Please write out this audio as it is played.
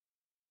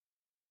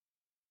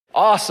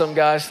Awesome,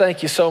 guys.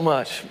 Thank you so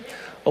much.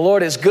 The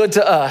Lord is good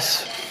to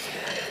us.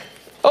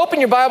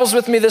 Open your Bibles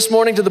with me this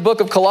morning to the book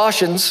of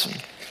Colossians,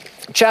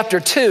 chapter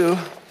 2.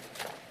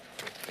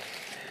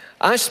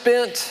 I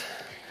spent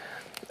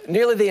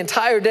nearly the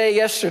entire day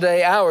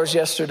yesterday, hours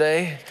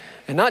yesterday,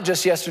 and not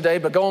just yesterday,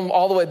 but going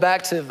all the way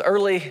back to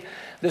early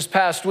this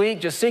past week,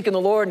 just seeking the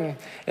Lord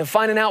and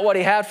finding out what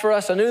He had for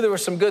us. I knew there were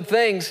some good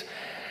things.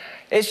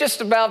 It's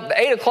just about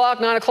 8 o'clock,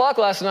 9 o'clock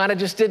last night, I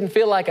just didn't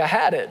feel like I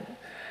had it.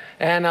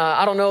 And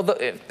I don't know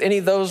if any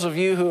of those of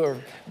you who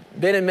have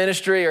been in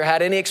ministry or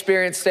had any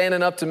experience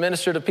standing up to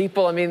minister to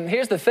people. I mean,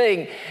 here's the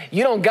thing.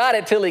 You don't got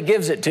it till He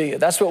gives it to you.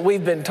 That's what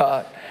we've been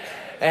taught.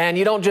 And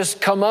you don't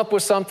just come up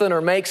with something or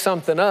make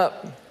something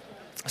up.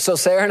 So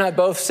Sarah and I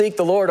both seek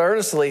the Lord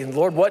earnestly.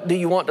 Lord, what do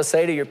you want to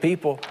say to your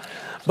people?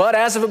 But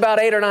as of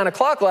about 8 or 9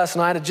 o'clock last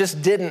night, I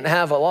just didn't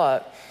have a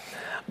lot.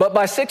 But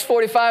by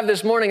 6:45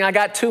 this morning, I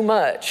got too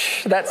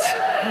much.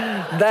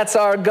 That's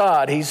our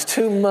God. He's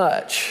too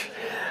much.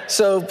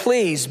 So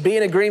please be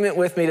in agreement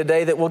with me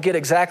today that we'll get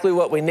exactly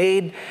what we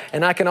need.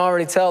 And I can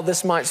already tell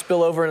this might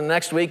spill over in the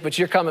next week, but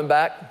you're coming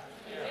back.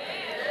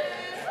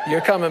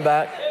 You're coming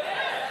back.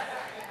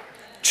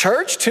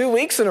 Church 2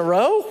 weeks in a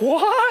row?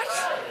 What?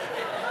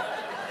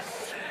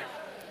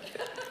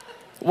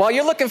 While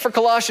you're looking for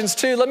Colossians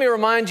 2, let me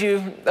remind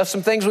you of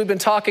some things we've been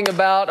talking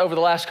about over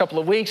the last couple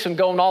of weeks and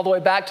going all the way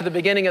back to the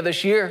beginning of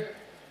this year.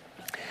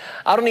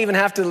 I don't even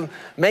have to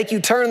make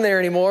you turn there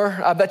anymore.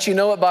 I bet you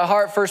know it by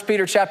heart. 1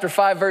 Peter chapter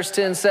 5, verse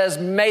 10 says,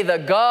 "May the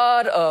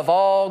God of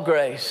all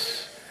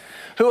grace,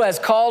 who has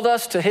called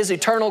us to His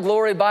eternal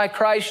glory by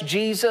Christ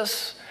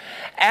Jesus,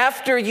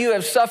 after you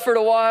have suffered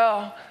a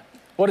while,"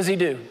 what does He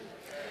do?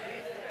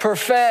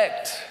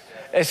 "Perfect,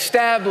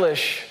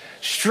 establish,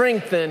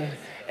 strengthen,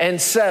 and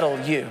settle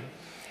you."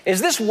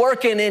 Is this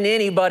working in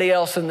anybody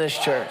else in this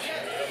church?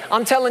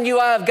 I'm telling you,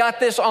 I have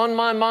got this on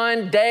my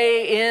mind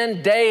day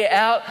in, day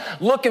out,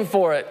 looking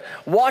for it,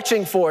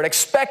 watching for it,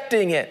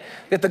 expecting it,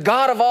 that the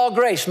God of all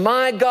grace,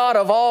 my God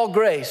of all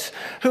grace,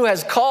 who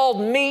has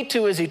called me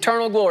to His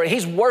eternal glory,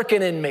 He's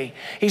working in me.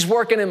 He's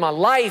working in my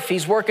life.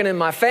 He's working in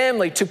my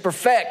family to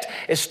perfect,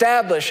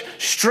 establish,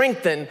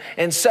 strengthen,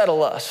 and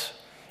settle us.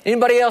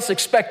 Anybody else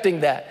expecting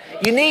that?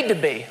 You need to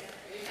be.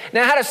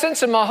 Now, I had a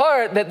sense in my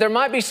heart that there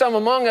might be some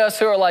among us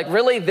who are like,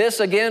 really, this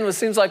again? It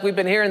seems like we've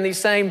been hearing these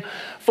same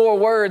 4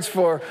 words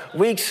for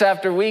weeks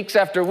after weeks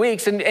after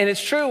weeks. And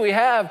it's true, we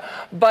have.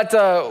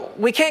 But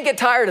we can't get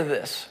tired of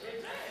this.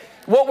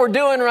 What we're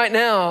doing right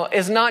now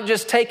is not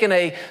just taking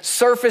a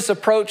surface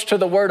approach to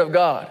the Word of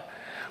God.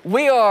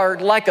 We are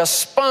like a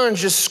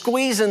sponge just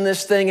squeezing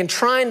this thing and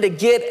trying to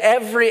get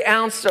every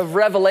ounce of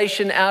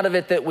revelation out of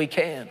it that we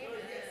can.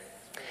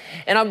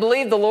 And I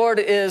believe the Lord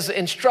is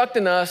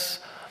instructing us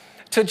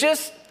to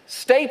just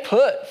stay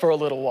put for a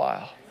little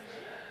while.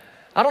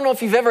 I don't know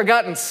if you've ever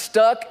gotten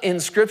stuck in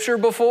Scripture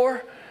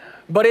before,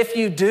 but if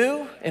you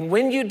do, and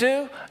when you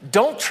do,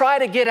 don't try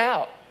to get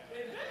out.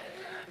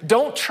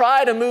 Don't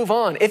try to move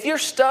on. If you're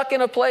stuck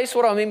in a place,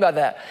 what do I mean by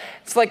that?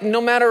 It's like no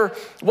matter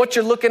what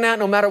you're looking at,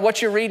 no matter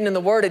what you're reading in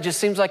the Word, it just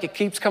seems like it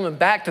keeps coming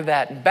back to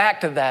that and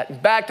back to that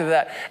and back to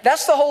that.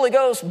 That's the Holy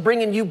Ghost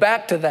bringing you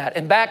back to that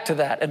and back to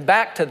that and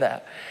back to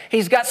that.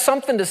 He's got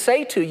something to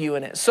say to you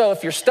in it. So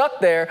if you're stuck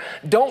there,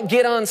 don't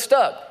get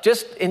unstuck.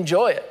 Just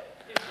enjoy it.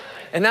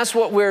 And that's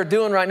what we're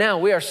doing right now.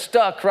 We are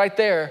stuck right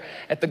there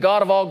at the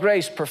God of all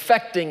grace,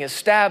 perfecting,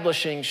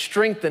 establishing,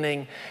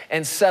 strengthening,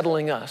 and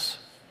settling us.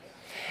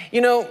 You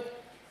know,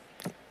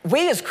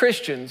 we as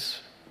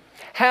Christians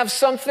have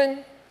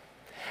something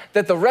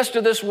that the rest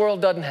of this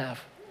world doesn't have.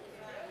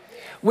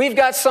 We've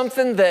got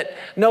something that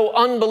no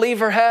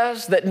unbeliever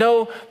has, that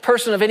no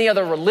person of any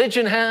other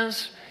religion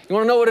has. You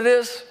want to know what it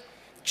is?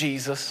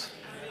 Jesus.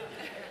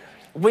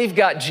 We've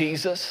got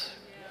Jesus.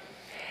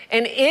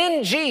 And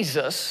in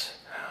Jesus,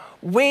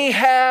 we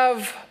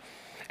have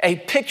a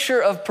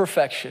picture of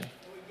perfection.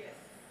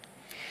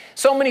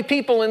 So many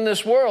people in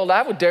this world,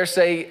 I would dare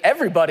say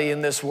everybody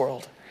in this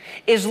world,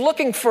 is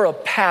looking for a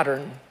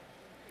pattern.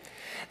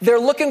 They're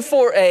looking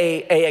for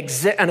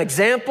an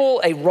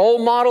example, a role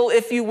model,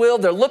 if you will.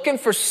 They're looking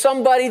for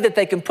somebody that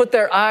they can put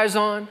their eyes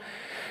on.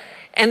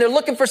 And they're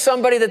looking for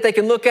somebody that they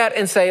can look at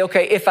and say,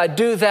 okay, if I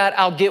do that,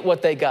 I'll get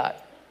what they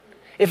got.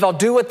 If I'll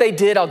do what they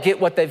did, I'll get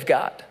what they've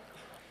got.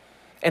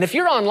 And if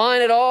you're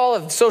online at all,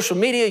 of social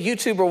media,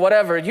 YouTube or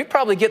whatever, you're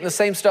probably getting the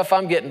same stuff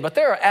I'm getting. But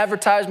there are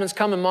advertisements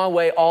coming my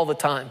way all the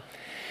time.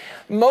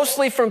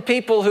 Mostly from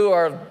people who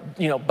are,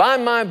 buy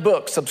my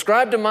book,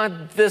 subscribe to my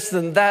this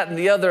and that and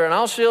the other, and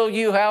I'll show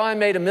you how I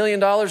made $1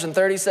 million in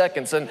 30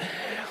 seconds. And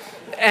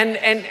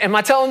am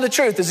I telling the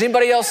truth? Does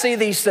anybody else see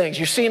these things?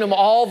 You're seeing them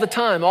all the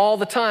time, all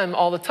the time,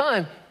 all the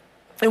time.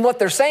 And what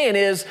they're saying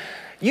is,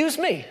 use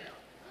me.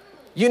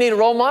 You need a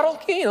role model?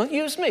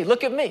 Use me.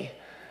 Look at me.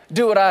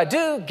 Do what I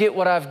do, get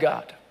what I've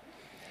got.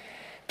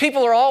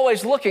 People are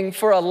always looking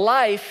for a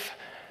life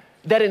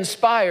that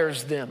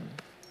inspires them.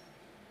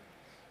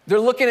 They're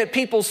looking at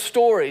people's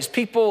stories.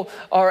 People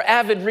are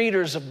avid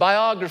readers of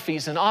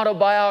biographies and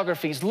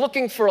autobiographies,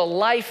 looking for a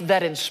life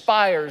that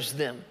inspires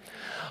them.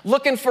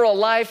 looking for a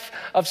life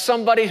of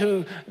somebody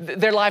who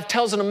their life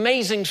tells an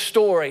amazing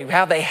story,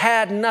 how they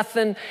had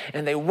nothing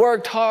and they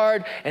worked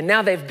hard and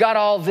now they've got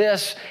all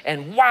this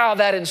and wow,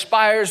 that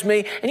inspires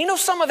me. And you know,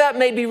 some of that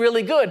may be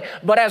really good,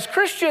 but as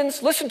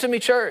Christians, listen to me,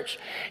 church,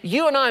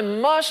 you and I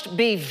must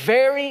be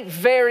very,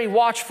 very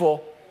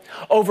watchful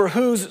over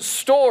whose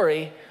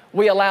story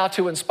we allow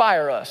to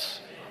inspire us.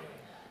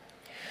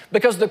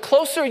 Because the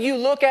closer you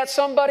look at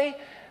somebody,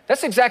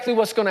 that's exactly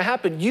what's going to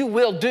happen. You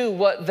will do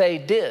what they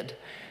did,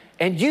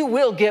 and you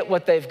will get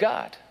what they've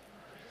got.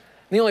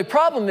 The only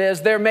problem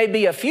is there may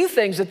be a few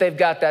things that they've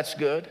got that's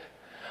good,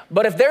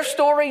 but if their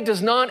story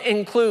does not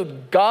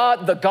include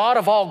God, the God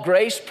of all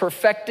grace,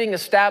 perfecting,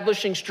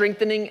 establishing,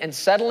 strengthening, and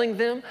settling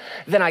them,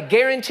 then I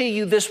guarantee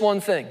you this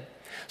one thing.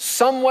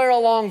 Somewhere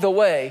along the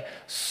way,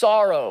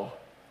 sorrow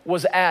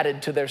was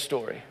added to their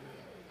story.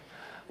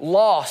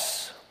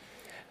 Loss,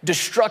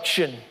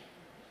 destruction,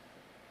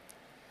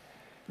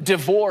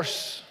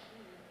 divorce.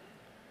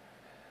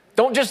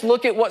 Don't just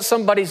look at what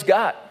somebody's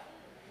got.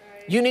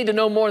 You need to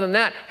know more than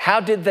that. How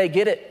did they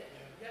get it?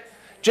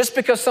 Just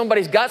because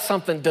somebody's got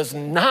something does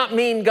not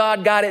mean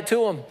God got it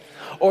to them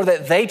or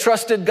that they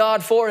trusted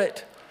God for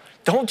it.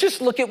 Don't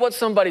just look at what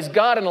somebody's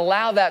got and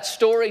allow that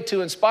story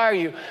to inspire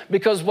you,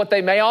 because what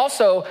they may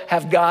also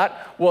have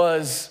got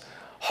was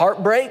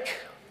heartbreak,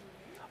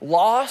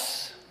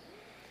 loss,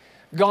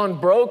 gone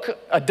broke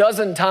a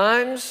dozen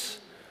times.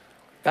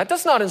 That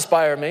does not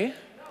inspire me.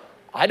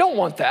 I don't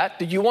want that.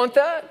 Do you want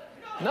that?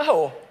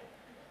 No.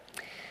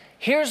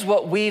 Here's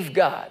what we've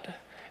got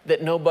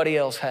that nobody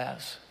else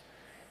has.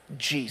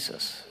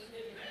 Jesus.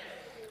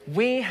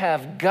 We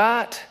have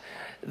got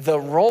the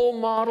role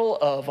model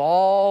of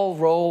all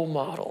role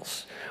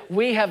models.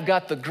 We have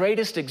got the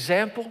greatest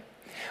example.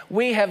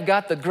 We have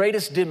got the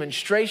greatest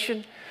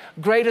demonstration,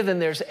 greater than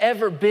there's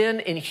ever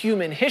been in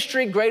human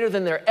history, greater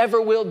than there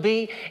ever will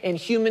be in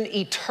human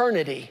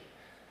eternity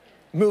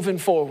moving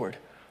forward.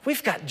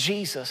 We've got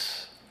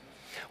Jesus.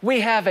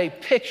 We have a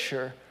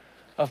picture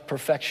of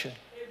perfection.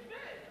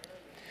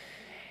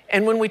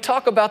 And when we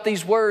talk about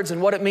these words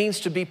and what it means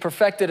to be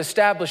perfected,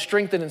 established,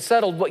 strengthened, and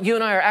settled, what you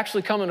and I are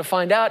actually coming to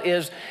find out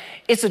is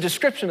it's a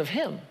description of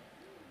Him.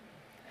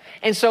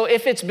 And so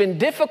if it's been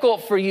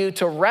difficult for you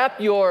to wrap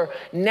your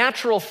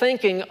natural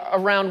thinking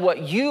around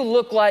what you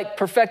look like,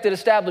 perfected,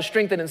 established,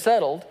 strengthened, and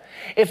settled,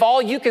 if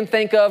all you can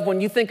think of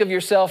when you think of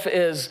yourself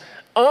is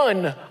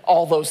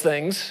all those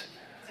things,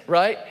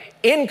 right?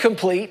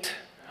 Incomplete,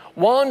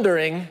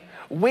 wandering,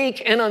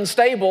 weak, and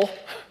unstable,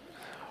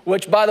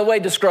 which, by the way,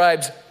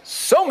 describes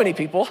so many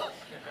people.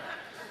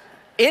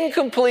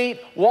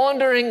 Incomplete,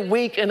 wandering,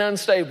 weak, and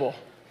unstable.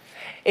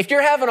 If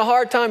you're having a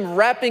hard time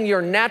wrapping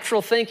your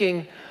natural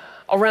thinking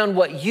around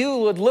what you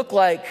would look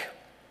like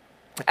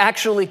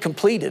actually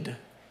completed,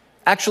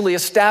 actually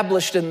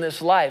established in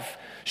this life,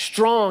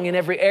 strong in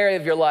every area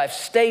of your life,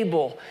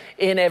 stable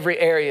in every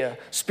area,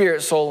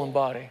 spirit, soul, and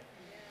body.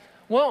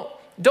 Well,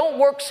 don't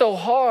work so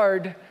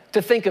hard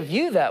to think of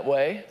you that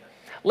way.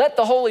 Let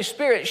the Holy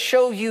Spirit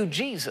show you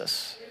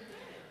Jesus,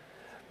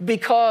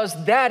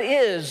 because that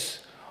is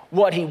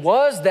what He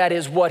was, that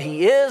is what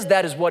He is,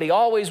 that is what He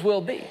always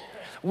will be.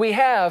 We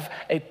have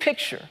a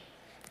picture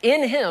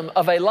in Him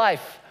of a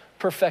life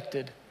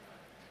perfected,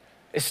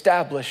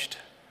 established,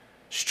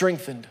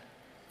 strengthened,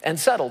 and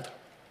settled.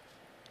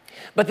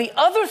 But the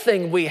other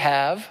thing we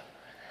have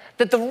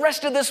that the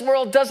rest of this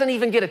world doesn't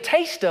even get a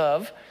taste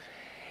of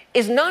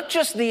is not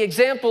just the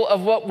example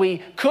of what we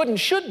could and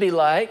should be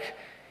like,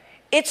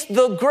 it's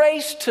the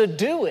grace to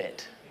do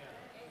it.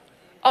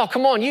 Oh,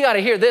 come on, you got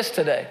to hear this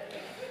today.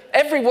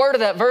 Every word of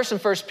that verse in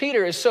 1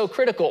 Peter is so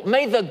critical.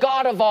 May the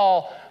God of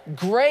all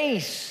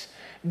grace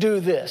do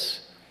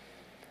this.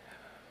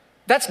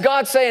 That's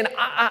God saying,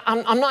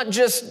 I'm not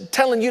just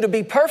telling you to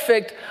be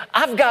perfect.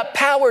 I've got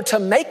power to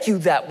make you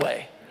that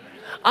way.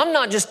 I'm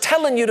not just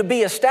telling you to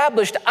be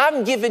established.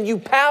 I'm giving you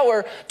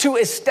power to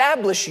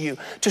establish you,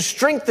 to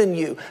strengthen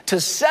you,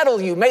 to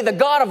settle you. May the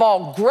God of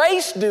all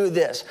grace do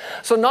this.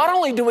 So not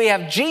only do we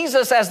have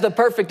Jesus as the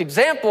perfect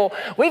example,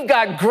 we've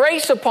got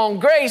grace upon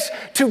grace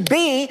to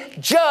be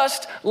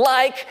just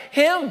like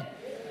Him.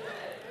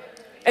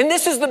 And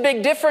this is the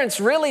big difference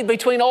really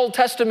between Old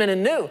Testament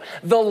and New.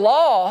 The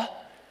law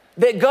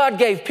that God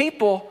gave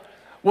people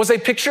was a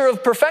picture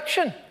of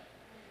perfection.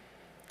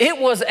 It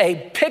was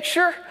a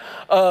picture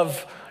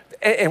of,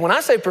 and when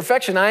I say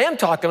perfection, I am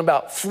talking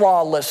about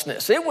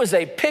flawlessness. It was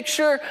a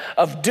picture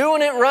of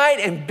doing it right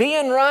and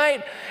being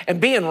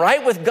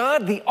right with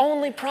God. The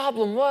only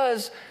problem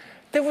was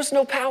there was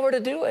no power to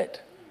do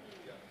it.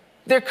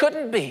 There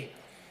couldn't be.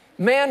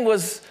 Man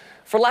was,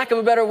 for lack of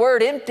a better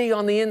word, empty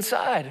on the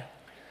inside.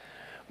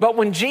 But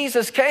when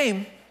Jesus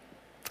came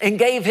and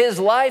gave His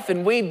life,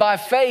 and we by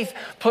faith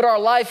put our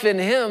life in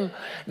Him,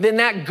 then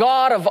that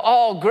God of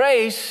all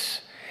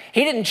grace,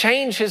 He didn't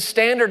change His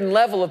standard and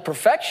level of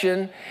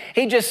perfection.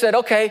 He just said,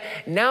 okay,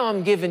 now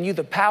I'm giving you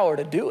the power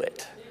to do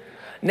it.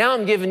 Now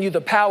I'm giving you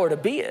the power to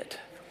be it.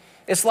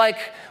 It's like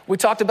we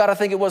talked about, I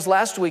think it was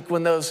last week,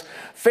 when those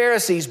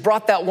Pharisees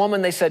brought that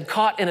woman, they said,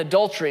 caught in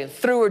adultery, and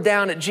threw her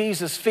down at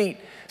Jesus' feet,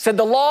 Said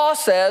the law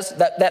says,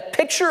 that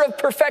picture of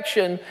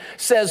perfection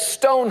says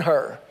stone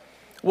her.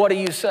 What do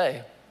you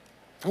say?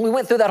 We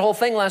went through that whole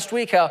thing last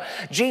week, how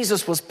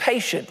Jesus was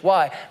patient.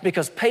 Why?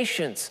 Because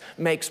patience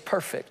makes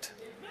perfect.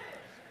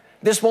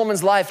 This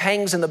woman's life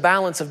hangs in the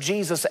balance of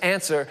Jesus'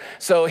 answer.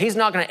 So he's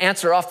not going to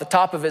answer off the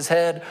top of his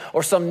head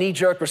or some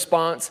knee-jerk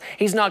response.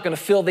 He's not going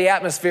to fill the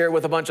atmosphere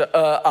with a bunch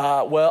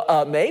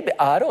of, maybe,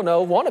 I don't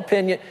know, one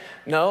opinion.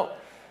 No,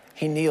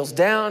 he kneels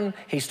down.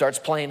 He starts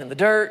playing in the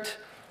dirt.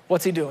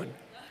 What's he doing?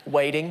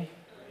 Waiting.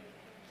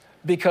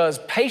 Because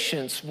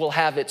patience will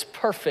have its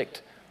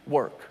perfect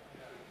work.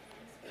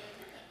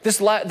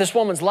 This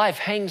woman's life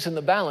hangs in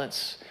the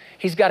balance.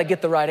 He's got to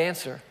get the right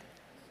answer.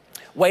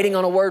 Waiting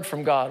on a word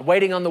from God,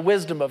 waiting on the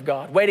wisdom of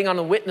God, waiting on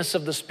the witness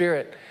of the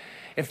Spirit.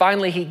 And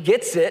finally he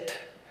gets it.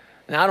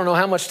 And I don't know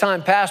how much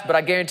time passed, but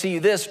I guarantee you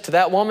this, to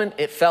that woman,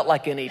 it felt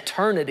like an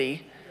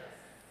eternity.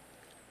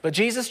 But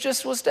Jesus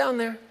just was down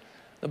there.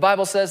 The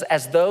Bible says,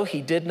 as though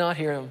he did not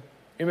hear him.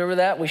 You remember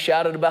that? We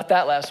shouted about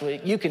that last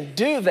week. You can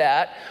do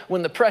that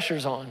when the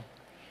pressure's on.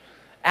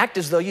 Act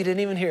as though you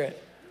didn't even hear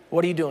it.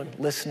 What are you doing?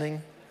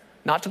 Listening.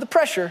 Not to the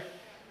pressure,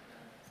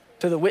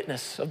 to the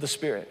witness of the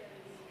Spirit.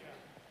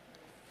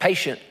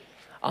 Patient.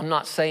 I'm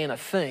not saying a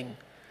thing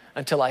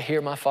until I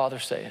hear my Father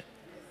say it.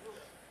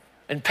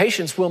 And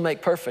patience will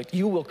make perfect.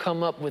 You will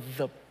come up with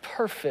the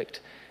perfect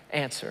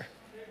answer.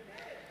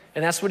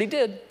 And that's what he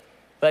did.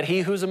 Let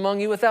he who's among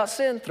you without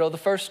sin throw the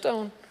first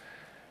stone.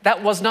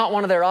 That was not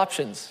one of their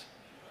options.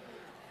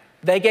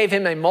 They gave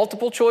him a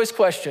multiple choice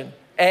question.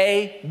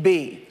 A,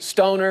 B,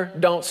 stoner,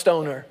 don't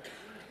stoner.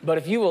 But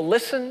if you will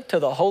listen to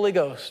the Holy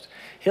Ghost,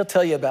 he'll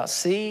tell you about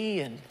C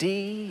and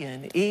D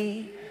and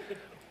E.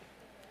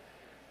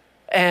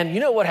 And you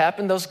know what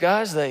happened? Those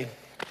guys, they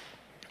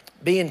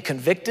being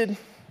convicted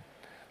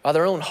by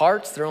their own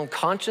hearts, their own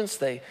conscience,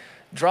 they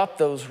dropped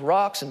those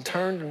rocks and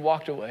turned and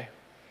walked away.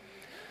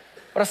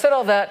 But I said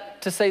all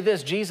that to say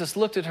this. Jesus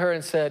looked at her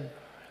and said,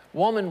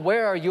 woman,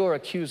 where are your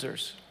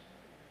accusers?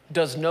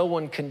 Does no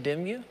one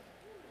condemn you?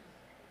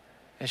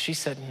 And she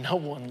said, no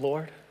one,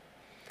 Lord.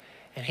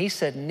 And he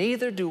said,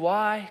 neither do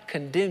I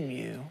condemn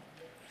you.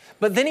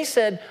 But then he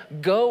said,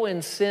 go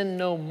and sin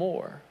no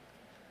more.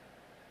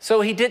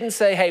 So he didn't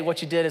say, hey,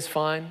 what you did is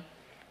fine.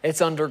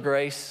 It's under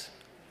grace.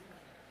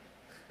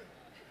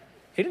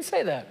 He didn't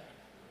say that.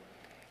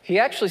 He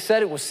actually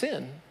said it was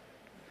sin.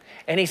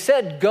 And he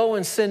said, go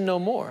and sin no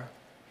more.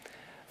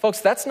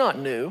 Folks, that's not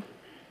new.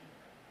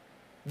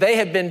 They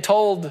had been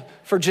told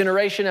for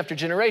generation after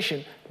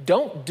generation,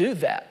 don't do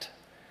that.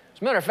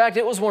 As a matter of fact,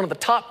 it was one of the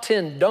top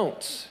 10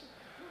 don'ts.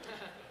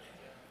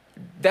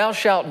 Thou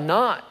shalt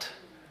not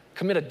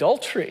commit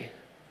adultery.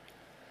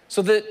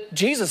 So that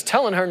Jesus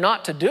telling her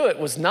not to do it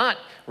was not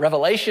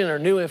revelation or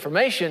new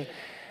information.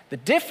 The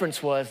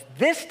difference was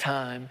this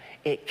time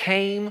it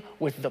came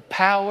with the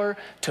power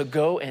to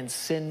go and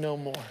sin no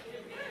more.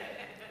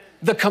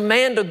 The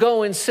command to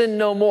go and sin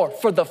no more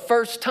for the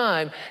first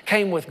time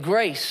came with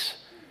grace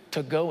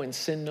to go and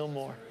sin no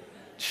more.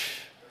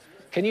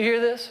 Can you hear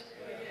this?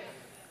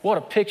 What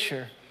a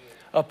picture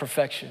of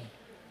perfection.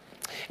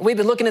 We've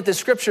been looking at this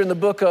scripture in the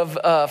book of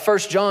 1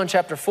 John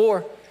chapter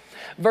 4,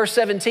 verse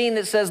 17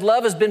 that says,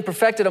 love has been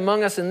perfected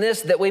among us in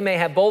this, that we may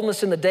have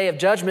boldness in the day of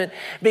judgment,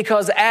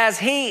 because as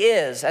he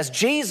is, as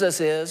Jesus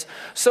is,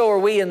 so are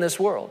we in this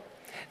world.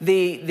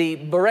 The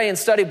Berean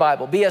Study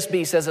Bible,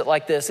 BSB, says it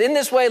like this. In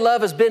this way,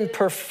 love has been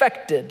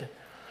perfected.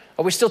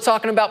 Are we still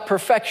talking about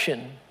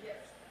perfection?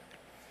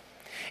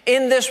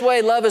 In this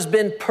way, love has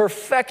been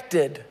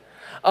perfected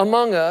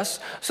among us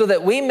so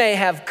that we may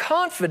have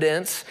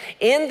confidence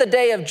in the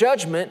day of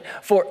judgment.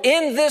 For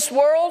in this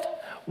world,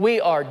 we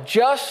are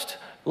just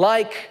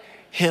like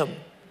him.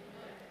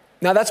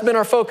 Now, that's been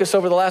our focus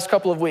over the last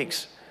couple of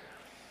weeks.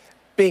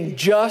 Being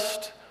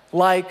just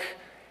like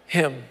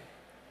him.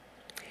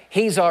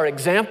 He's our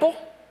example.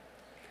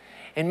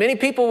 And many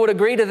people would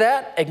agree to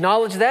that,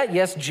 acknowledge that.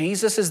 Yes,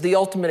 Jesus is the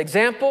ultimate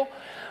example.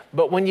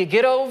 But when you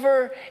get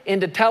over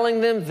into telling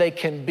them they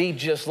can be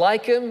just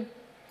like him,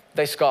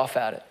 they scoff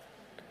at it.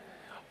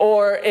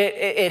 Or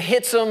it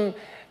hits them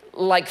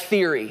like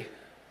theory.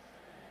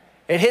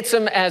 It hits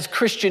them as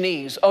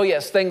Christianese. Oh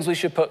yes, things we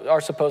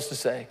are supposed to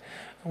say.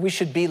 We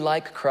should be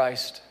like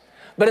Christ.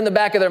 But in the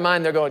back of their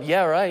mind, they're going,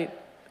 yeah, right.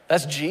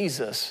 That's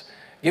Jesus.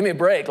 Give me a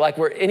break, like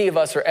any of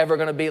us are ever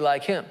going to be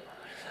like him.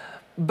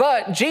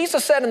 But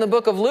Jesus said in the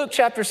book of Luke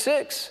chapter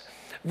 6,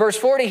 verse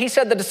 40, he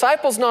said, the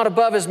disciple's not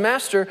above his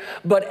master,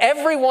 but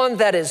everyone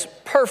that is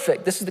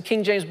perfect, this is the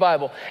King James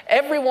Bible,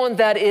 everyone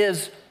that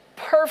is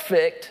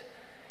perfect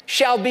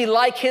shall be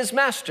like his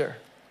master.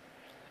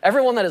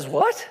 Everyone that is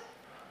what?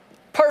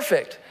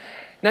 Perfect.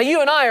 Now you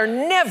and I are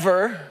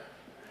never,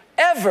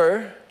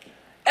 ever,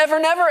 ever,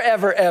 never,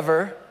 ever,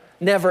 ever,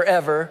 never,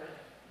 ever,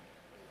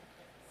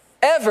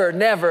 ever,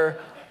 never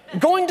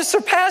going to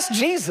surpass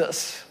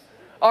Jesus,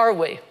 are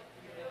we?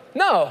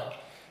 No.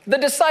 The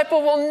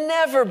disciple will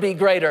never be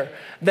greater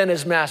than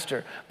his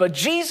master. But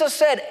Jesus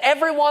said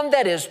everyone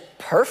that is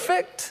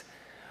perfect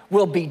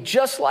will be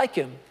just like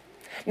him.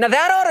 Now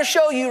that ought to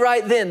show you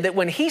right then that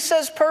when he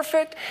says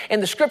perfect,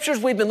 and the scriptures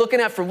we've been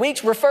looking at for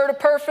weeks refer to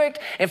perfect,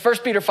 and 1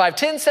 Peter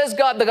 5:10 says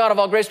God, the God of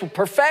all grace, will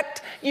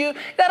perfect you,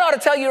 that ought to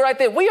tell you right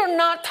there, we are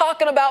not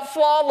talking about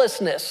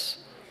flawlessness.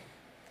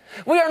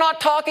 We are not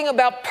talking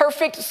about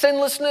perfect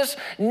sinlessness,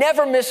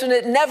 never missing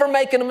it, never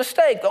making a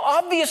mistake.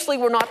 Obviously,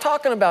 we're not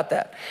talking about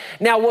that.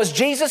 Now, was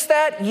Jesus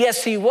that?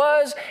 Yes, he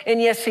was,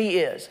 and yes, he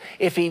is.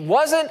 If he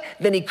wasn't,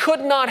 then he could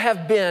not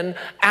have been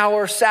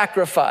our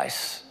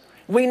sacrifice.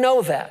 We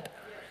know that.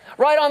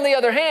 Right on the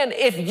other hand,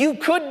 if you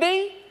could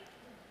be,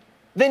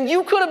 then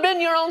you could have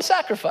been your own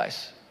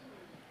sacrifice.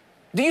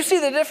 Do you see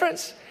the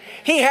difference?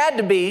 He had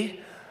to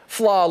be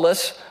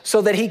flawless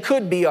so that he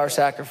could be our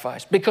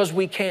sacrifice, because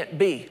we can't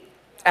be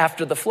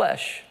after the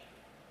flesh.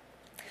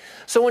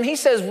 So when he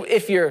says,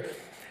 if you're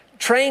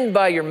trained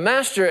by your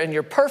master and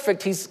you're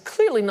perfect, he's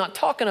clearly not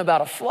talking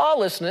about a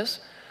flawlessness.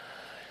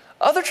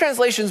 Other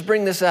translations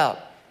bring this out.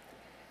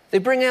 They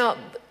bring out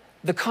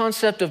the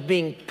concept of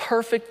being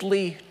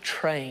perfectly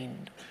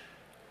trained.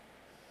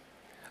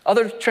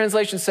 Other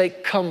translations say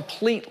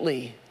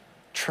completely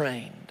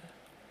trained.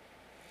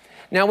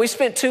 Now, we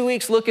spent 2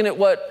 weeks looking at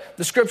what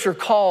the scripture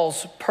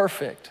calls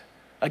perfect.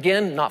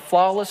 Again, not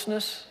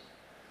flawlessness,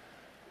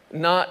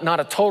 not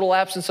a total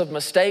absence of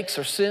mistakes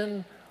or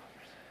sin.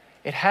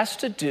 It has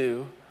to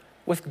do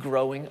with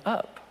growing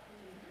up.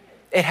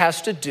 It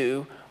has to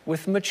do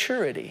with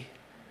maturity.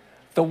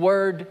 The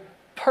word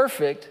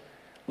perfect,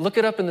 look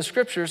it up in the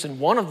scriptures, and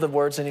one of the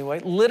words anyway,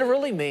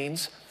 literally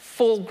means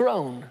full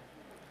grown,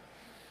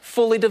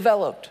 fully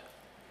developed.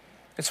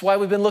 It's why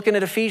we've been looking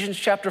at Ephesians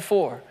chapter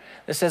 4.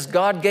 It says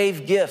God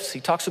gave gifts. He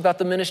talks about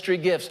the ministry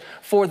gifts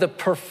for the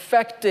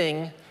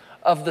perfecting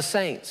of the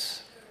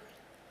saints.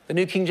 The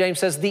New King James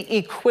says the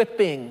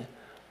equipping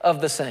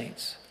of the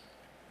saints.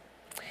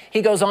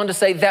 He goes on to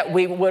say that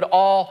we would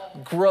all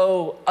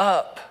grow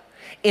up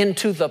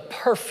into the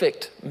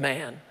perfect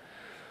man.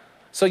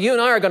 So you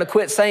and I are going to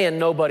quit saying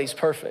nobody's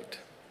perfect,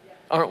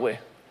 aren't we?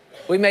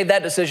 We made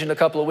that decision a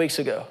couple of weeks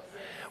ago.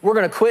 We're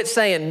going to quit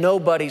saying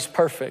nobody's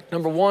perfect.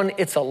 Number one,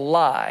 it's a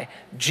lie.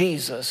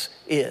 Jesus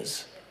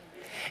is.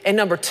 And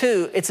number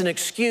two, it's an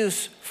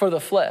excuse for the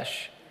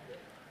flesh.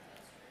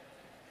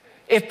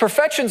 If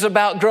perfection's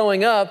about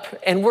growing up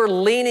and we're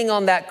leaning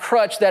on that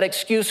crutch, that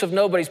excuse of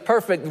nobody's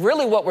perfect,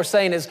 really what we're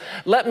saying is,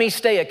 let me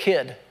stay a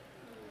kid.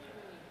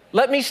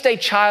 Let me stay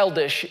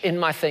childish in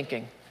my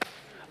thinking.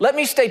 Let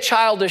me stay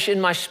childish in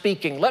my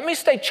speaking. Let me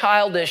stay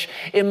childish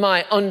in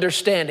my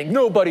understanding.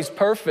 Nobody's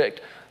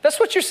perfect. That's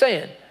what you're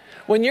saying.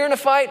 When you're in a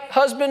fight,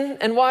 husband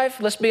and wife,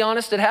 let's be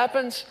honest, it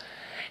happens.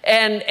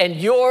 And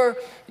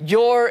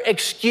your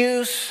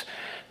excuse,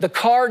 the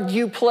card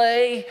you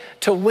play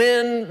to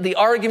win the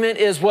argument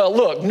is, well,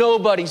 look,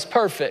 nobody's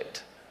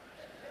perfect.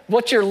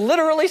 What you're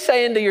literally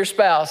saying to your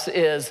spouse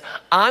is,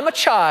 I'm a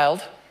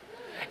child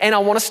and I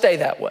want to stay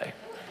that way.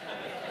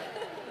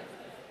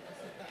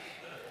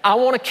 I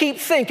want to keep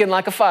thinking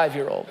like a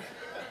 5-year-old.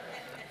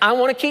 I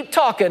want to keep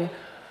talking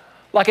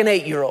like an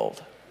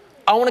 8-year-old.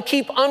 I want to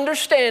keep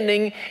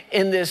understanding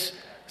in this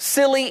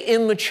silly,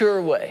 immature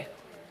way.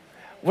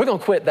 We're going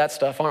to quit that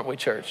stuff, aren't we,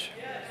 church?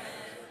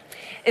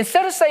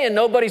 Instead of saying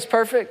nobody's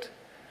perfect,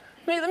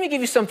 let me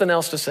give you something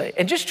else to say.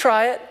 And just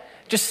try it.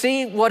 Just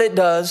see what it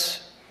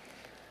does.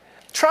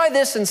 Try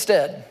this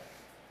instead.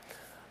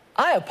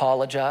 I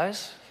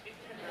apologize.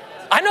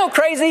 I know,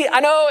 crazy. I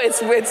know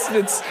it's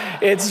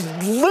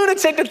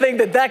lunatic to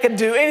think that could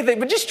do anything,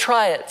 but just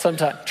try it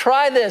sometime.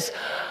 Try this.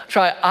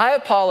 I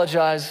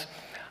apologize.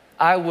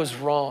 I was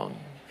wrong.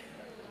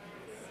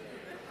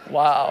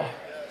 Wow.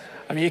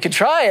 I mean, you can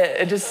try it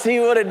and just see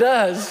what it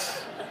does.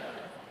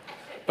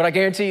 But I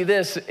guarantee you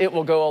this, it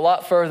will go a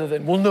lot further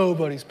than, well,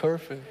 nobody's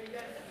perfect.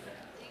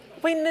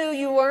 We knew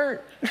you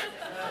weren't.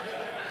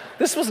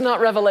 This was not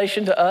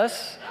revelation to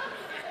us.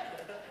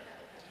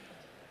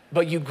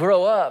 But you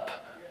grow up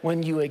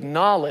when you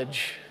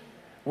acknowledge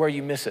where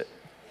you miss it.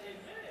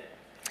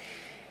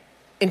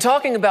 In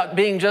talking about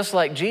being just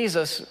like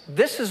Jesus,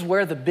 this is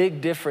where the big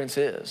difference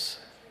is.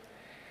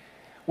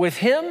 With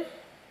him,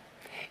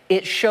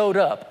 it showed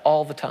up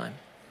all the time.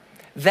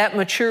 That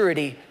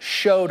maturity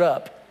showed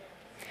up.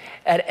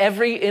 At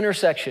every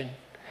intersection,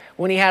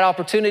 when he had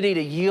opportunity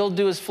to yield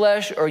to his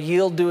flesh or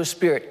yield to his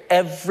spirit,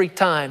 every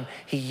time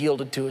he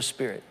yielded to his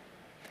spirit.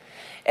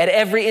 At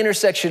every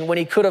intersection when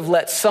he could have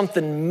let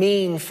something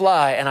mean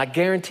fly, and I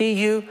guarantee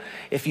you,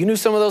 if you knew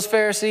some of those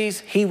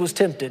Pharisees, he was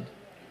tempted.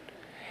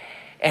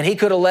 And he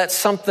could have let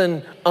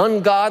something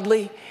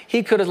ungodly,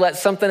 he could have let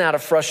something out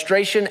of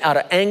frustration, out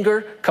of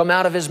anger, come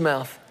out of his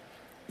mouth.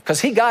 Because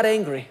he got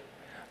angry.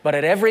 But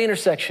at every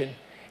intersection,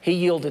 he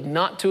yielded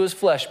not to his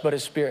flesh, but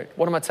his spirit.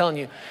 What am I telling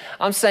you?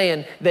 I'm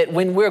saying that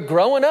when we're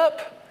growing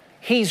up,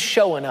 he's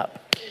showing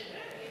up.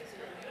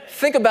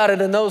 Think about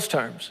it in those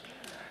terms.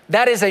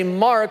 That is a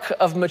mark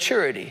of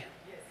maturity.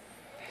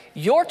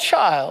 Your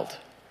child,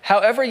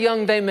 however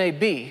young they may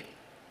be,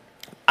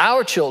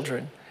 our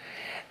children,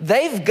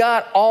 they've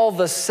got all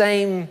the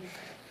same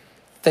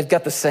They've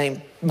got the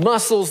same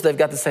muscles, they've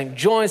got the same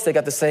joints, they've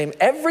got the same,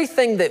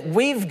 everything that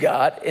we've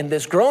got in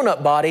this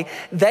grown-up body,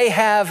 they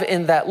have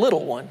in that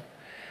little one.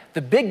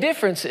 The big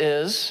difference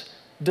is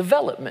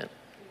development,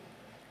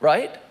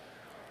 right?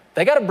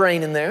 They got a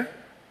brain in there.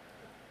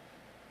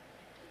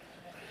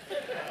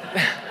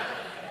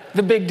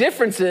 The big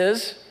difference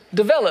is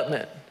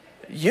development.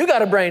 You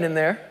got a brain in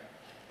there.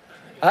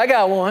 I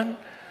got one.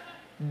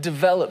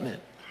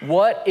 Development.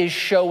 What is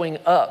showing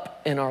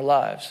up in our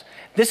lives?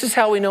 This is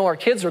how we know our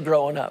kids are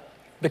growing up,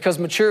 because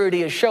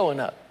maturity is showing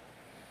up.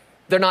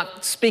 They're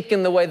not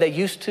speaking the way they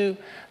used to.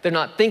 They're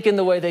not thinking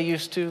the way they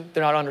used to.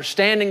 They're not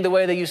understanding the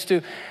way they used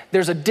to.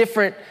 There's a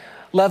different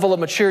level of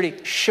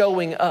maturity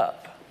showing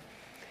up.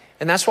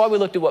 And that's why we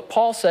looked at what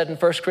Paul said in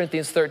 1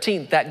 Corinthians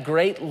 13, that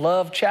great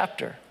love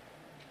chapter,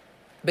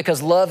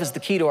 because love is the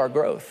key to our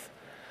growth.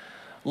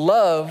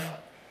 Love,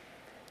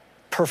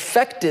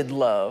 perfected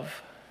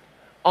love,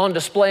 on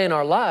display in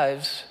our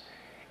lives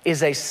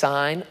is a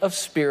sign of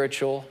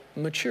spiritual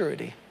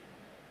maturity.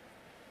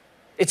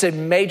 It's a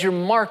major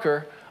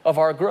marker of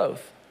our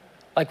growth.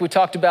 Like we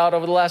talked about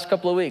over the last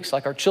couple of weeks,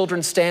 like our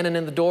children standing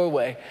in the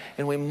doorway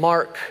and we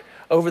mark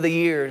over the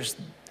years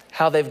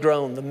how they've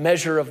grown, the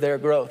measure of their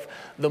growth.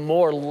 The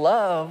more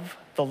love,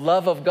 the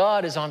love of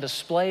God is on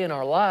display in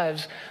our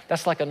lives,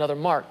 that's like another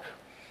mark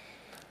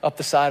up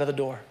the side of the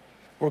door.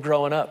 We're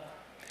growing up.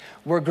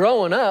 We're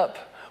growing up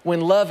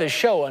when love is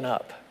showing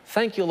up.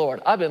 Thank you,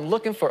 Lord. I've been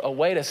looking for a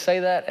way to say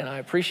that, and I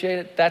appreciate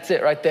it. That's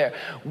it right there.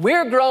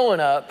 We're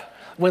growing up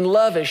when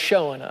love is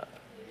showing up.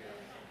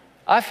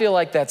 I feel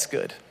like that's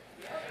good.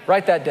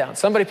 Write that down.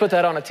 Somebody put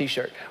that on a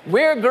t-shirt.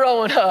 We're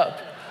growing up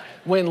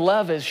when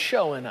love is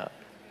showing up.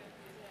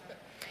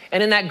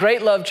 And in that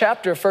great love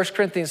chapter of 1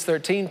 Corinthians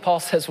 13,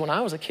 Paul says, when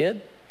I was a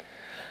kid,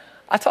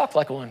 I talked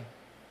like one.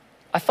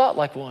 I thought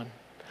like one.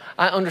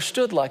 I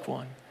understood like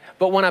one.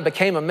 But when I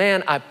became a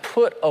man, I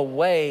put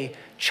away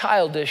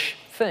childish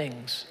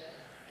things.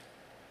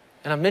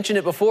 And I've mentioned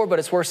it before, but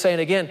it's worth saying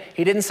again.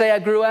 He didn't say I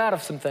grew out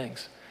of some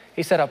things.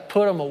 He said I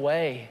put them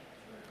away.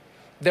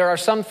 There are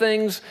some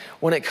things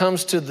when it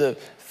comes to the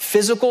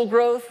physical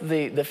growth,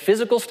 the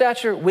physical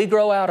stature, we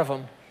grow out of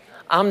them.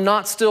 I'm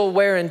not still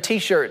wearing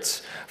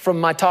t-shirts from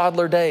my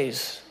toddler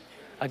days.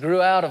 I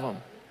grew out of them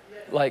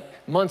like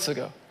months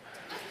ago.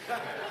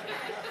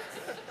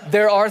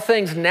 There are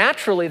things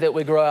naturally that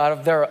we grow out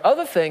of. There are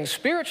other things,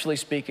 spiritually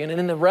speaking, and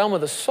in the realm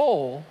of the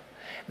soul,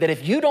 that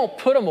if you don't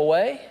put them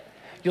away,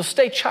 you'll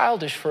stay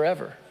childish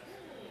forever.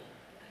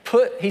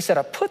 He said,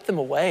 I put them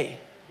away.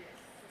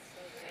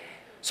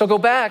 So go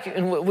back,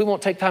 and we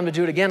won't take time to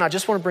do it again. I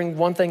just want to bring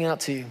one thing out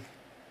to you.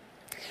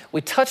 We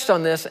touched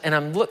on this, and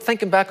I'm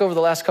thinking back over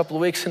the last couple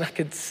of weeks, and I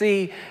could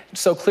see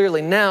so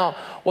clearly now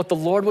what the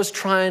Lord was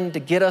trying to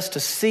get us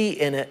to see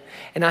in it.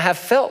 And I have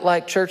felt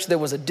like, church, there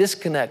was a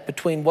disconnect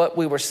between what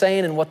we were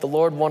saying and what the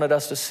Lord wanted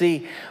us to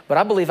see. But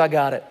I believe I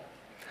got it.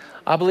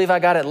 I believe I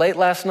got it late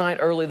last night,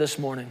 early this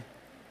morning.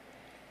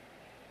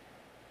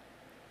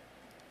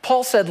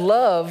 Paul said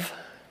love,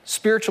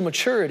 spiritual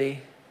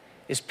maturity,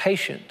 is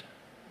patient.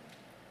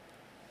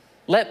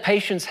 Let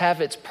patience have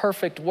its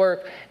perfect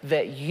work,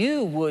 that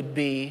you would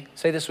be,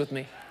 say this with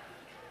me,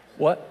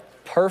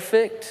 what?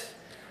 Perfect,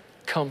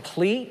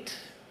 complete,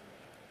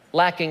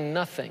 lacking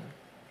nothing.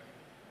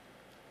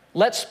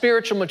 Let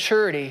spiritual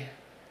maturity,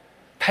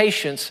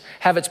 patience,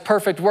 have its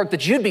perfect work,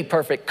 that you'd be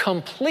perfect,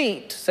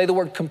 complete, say the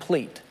word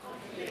complete,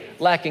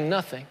 lacking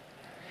nothing.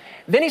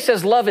 Then he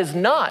says love is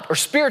not, or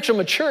spiritual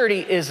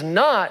maturity is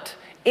not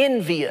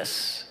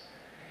envious.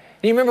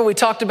 You remember we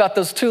talked about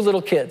those two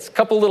little kids, a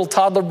couple little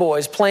toddler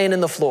boys playing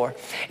in the floor.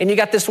 And you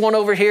got this one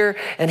over here,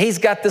 and he's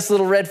got this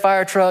little red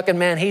fire truck, and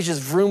man, he's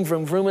just vroom,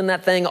 vroom, vrooming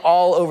that thing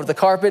all over the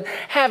carpet,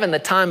 having the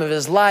time of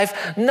his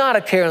life, not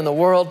a care in the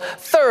world,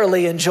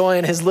 thoroughly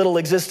enjoying his little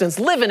existence,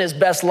 living his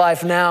best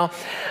life now,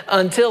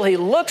 until he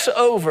looks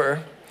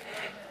over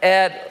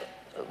at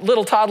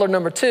little toddler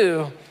number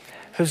 2,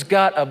 who's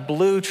got a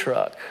blue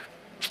truck.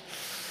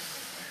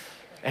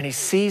 And he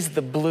sees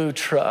the blue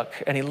truck,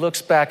 and he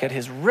looks back at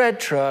his red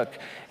truck,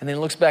 and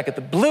then looks back at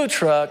the blue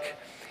truck.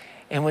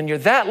 And when you're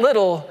that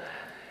little,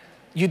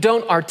 you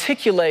don't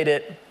articulate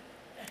it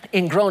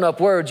in grown-up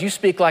words. You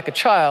speak like a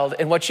child,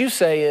 and what you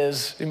say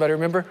is, anybody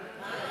remember?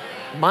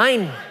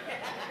 Mine.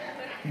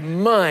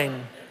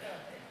 Mine.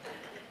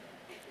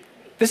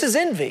 This is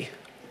envy,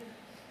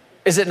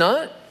 is it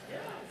not?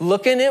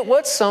 Looking at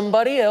what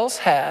somebody else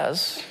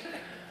has,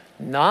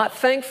 not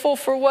thankful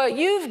for what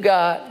you've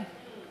got,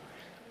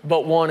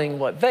 but wanting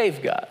what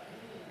they've got.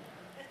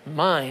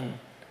 Mine.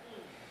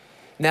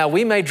 Now,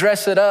 we may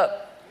dress it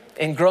up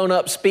in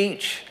grown-up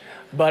speech,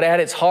 but at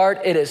its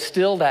heart, it is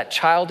still that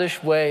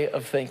childish way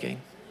of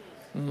thinking.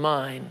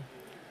 Mine.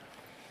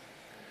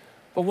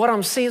 But what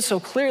I'm seeing so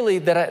clearly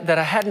that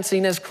I hadn't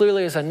seen as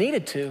clearly as I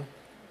needed to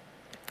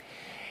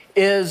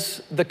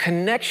is the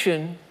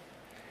connection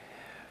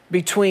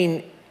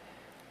between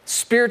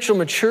spiritual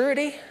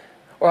maturity,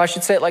 or I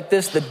should say it like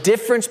this, the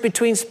difference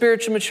between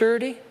spiritual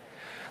maturity,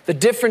 the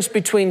difference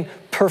between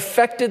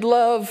perfected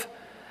love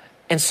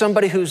and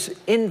somebody who's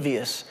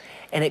envious.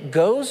 And it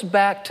goes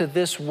back to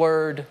this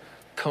word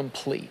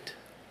complete.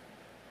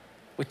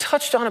 We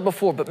touched on it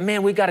before, but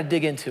man, we got to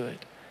dig into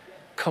it.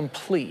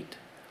 Complete.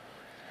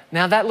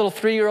 Now that little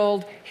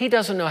 3-year-old, he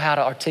doesn't know how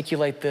to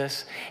articulate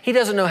this. He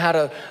doesn't know how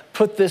to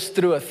put this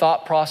through a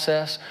thought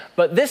process,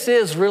 but this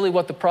is really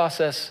what the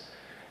process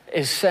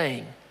is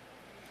saying.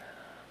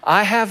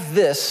 I have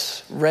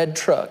this red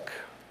truck,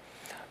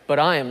 but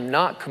I am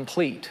not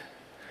complete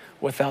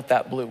without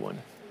that blue one.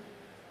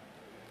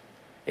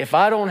 If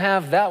I don't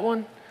have that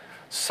one,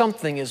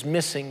 something is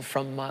missing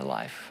from my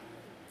life.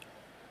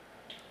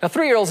 Now,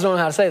 3-year-olds don't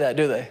know how to say that,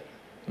 do they?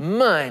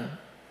 Mine.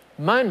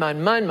 Mine,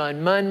 mine, mine,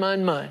 mine, mine,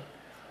 mine, mine.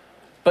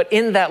 But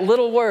in that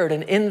little word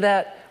and in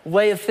that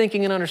way of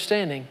thinking and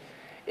understanding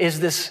is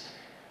this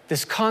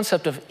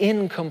concept of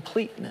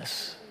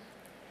incompleteness.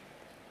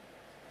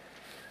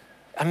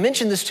 I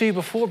mentioned this to you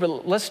before,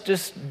 but let's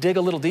just dig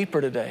a little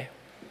deeper today.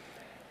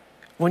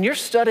 When you're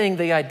studying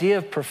the idea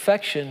of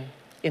perfection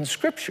in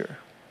Scripture,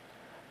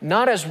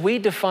 not as we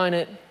define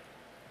it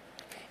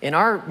in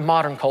our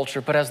modern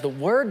culture, but as the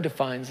Word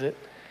defines it,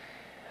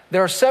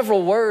 there are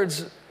several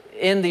words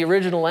in the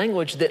original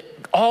language that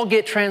all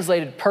get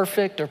translated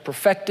perfect or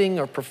perfecting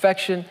or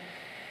perfection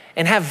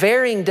and have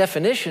varying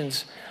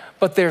definitions,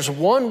 but there's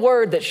one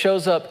word that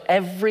shows up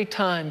every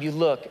time you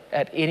look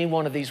at any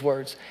one of these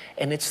words,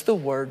 and it's the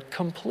word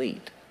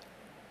complete.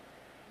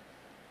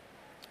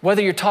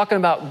 Whether you're talking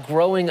about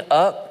growing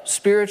up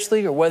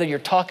spiritually or whether you're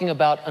talking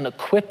about an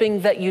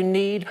equipping that you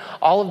need,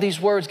 all of these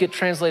words get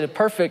translated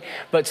perfect,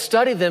 but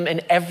study them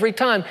and every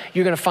time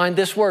you're going to find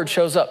this word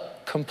shows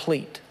up,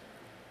 complete.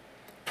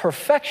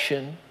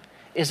 Perfection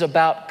is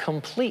about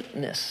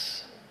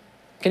completeness.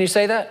 Can you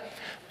say that?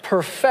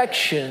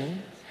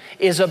 Perfection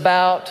is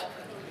about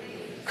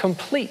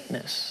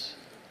completeness.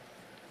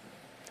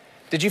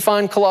 Did you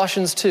find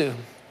Colossians 2?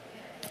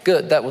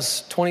 Good, that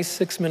was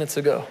 26 minutes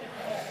ago.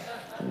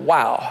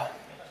 Wow.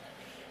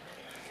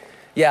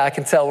 Yeah, I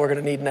can tell we're going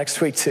to need next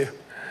week too.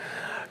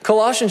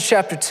 Colossians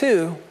chapter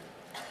 2,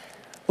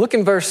 look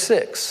in verse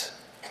 6.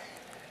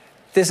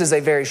 This is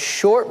a very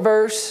short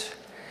verse,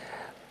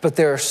 but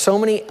there are so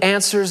many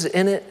answers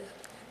in it,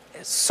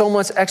 so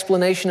much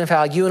explanation of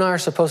how you and I are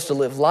supposed to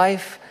live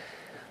life.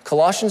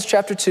 Colossians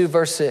chapter 2,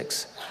 verse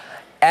 6.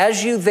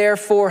 As you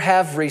therefore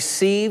have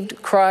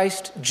received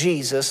Christ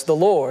Jesus the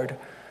Lord,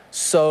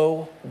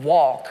 so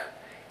walk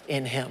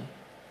in him.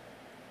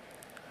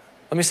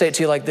 Let me say it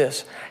to you like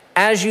this.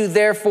 As you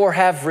therefore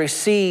have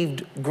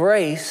received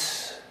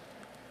grace,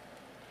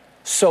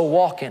 so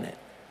walk in it.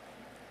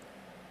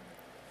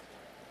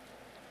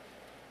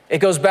 It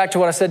goes back to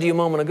what I said to you a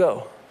moment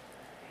ago.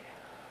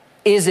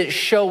 Is it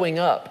showing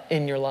up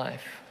in your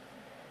life?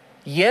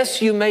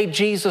 Yes, you made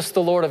Jesus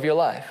the Lord of your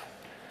life.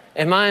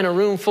 Am I in a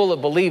room full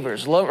of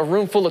believers, a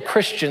room full of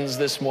Christians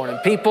this morning?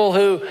 People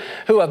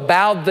who have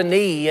bowed the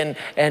knee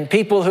and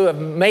people who have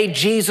made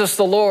Jesus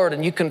the Lord,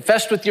 and you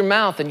confessed with your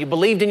mouth and you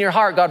believed in your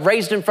heart God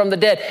raised him from the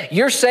dead.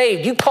 You're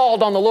saved. You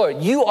called on the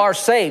Lord. You are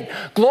saved.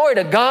 Glory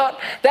to God.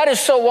 That is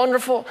so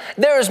wonderful.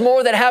 There is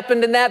more that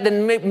happened in that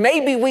than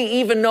maybe we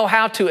even know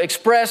how to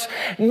express,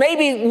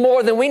 maybe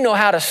more than we know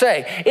how to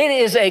say. It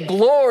is a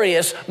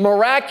glorious,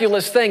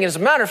 miraculous thing. As a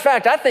matter of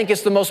fact, I think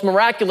it's the most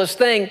miraculous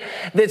thing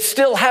that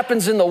still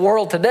happens in the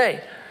world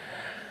today,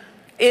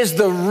 is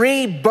the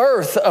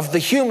rebirth of the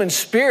human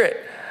spirit.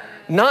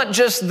 Not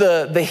just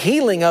the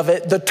healing of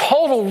it, the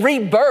total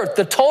rebirth,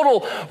 the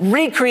total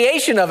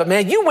recreation of it.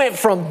 Man, you went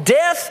from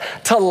death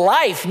to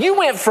life. You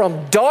went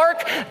from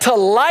dark to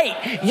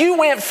light. You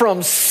went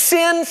from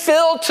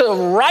sin-filled to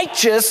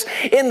righteous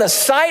in the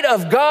sight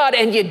of God,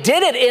 and you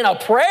did it in a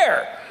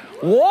prayer.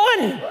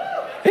 One.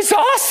 It's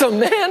awesome,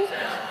 man.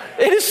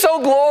 It is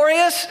so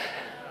glorious.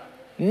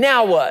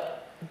 Now what?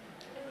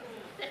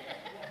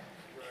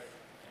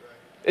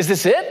 Is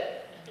this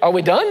it? Are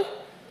we done?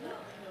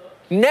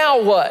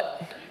 Now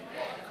what?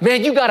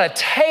 Man, you got a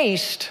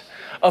taste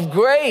of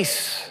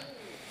grace,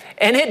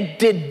 and it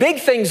did big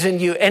things in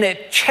you, and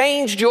it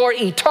changed your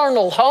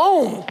eternal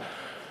home.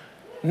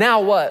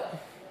 Now what?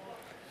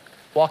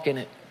 Walk in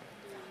it.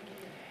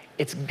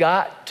 It's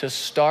got to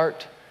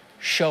start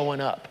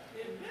showing up,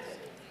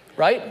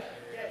 right?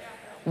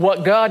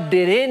 What God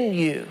did in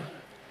you.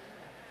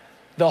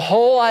 The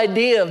whole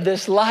idea of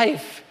this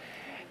life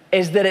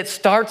is that it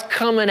starts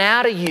coming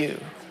out of you.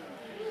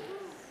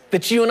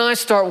 That you and I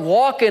start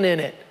walking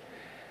in it.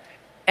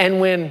 And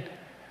when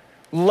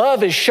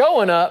love is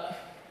showing up,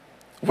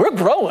 we're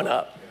growing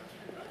up.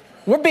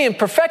 We're being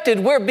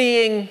perfected. We're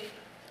being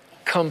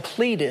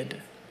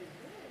completed.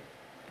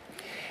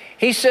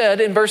 He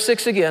said in verse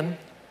 6 again,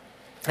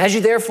 as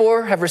you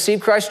therefore have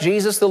received Christ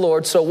Jesus the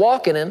Lord, so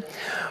walk in him,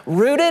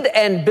 rooted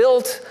and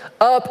built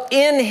up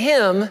in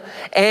him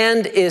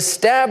and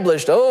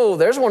established. Oh,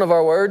 there's one of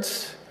our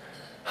words.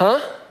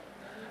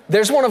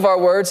 There's one of our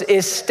words,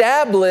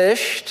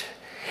 established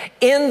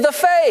in the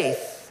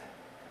faith.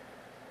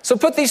 So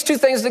put these two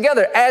things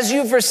together. As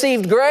you've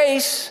received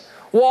grace,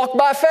 walk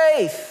by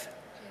faith.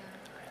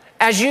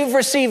 As you've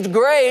received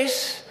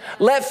grace,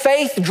 let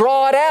faith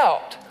draw it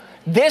out.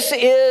 This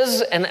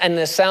is, and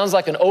this sounds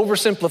like an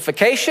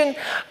oversimplification.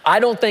 I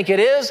don't think it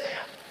is.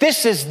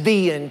 This is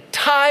the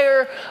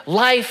entire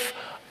life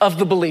of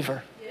the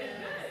believer.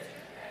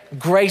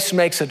 Grace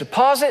makes a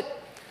deposit,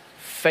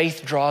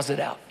 faith draws it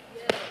out.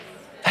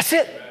 That's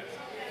it.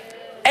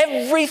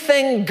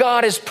 Everything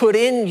God has put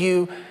in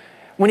you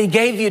when he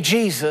gave you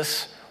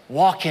Jesus,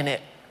 walk in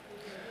it.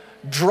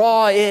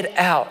 Draw it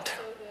out.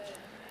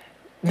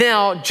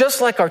 Now,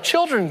 just like our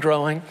children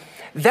growing,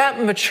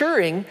 that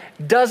maturing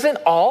doesn't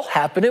all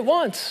happen at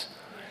once.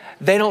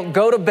 They don't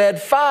go to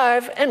bed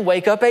 5 and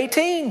wake up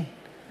 18,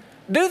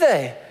 do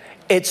they?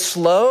 It's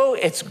slow,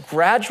 it's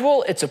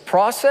gradual, it's a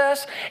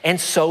process, and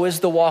so is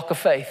the walk of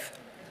faith.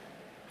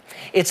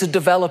 It's a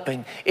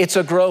developing, it's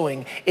a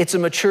growing, it's a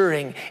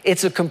maturing,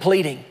 it's a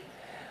completing.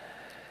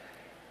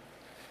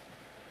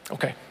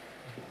 Okay.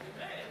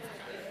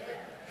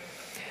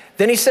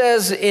 Then he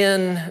says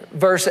in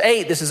verse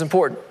 8, this is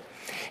important.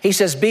 He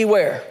says,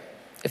 beware.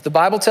 If the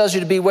Bible tells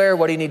you to beware,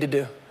 what do you need to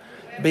do?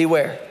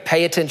 Beware.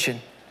 Pay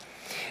attention.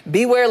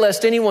 Beware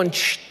lest anyone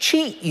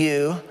cheat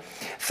you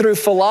through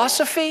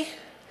philosophy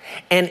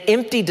and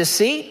empty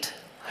deceit,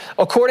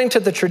 according to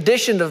the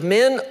tradition of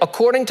men,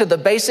 according to the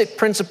basic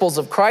principles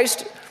of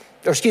Christ,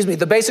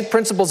 the basic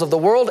principles of the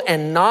world,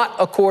 and not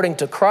according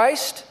to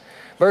Christ.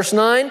 Verse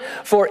 9,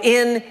 for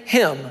in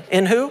him,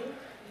 in who?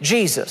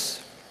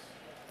 Jesus.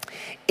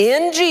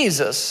 In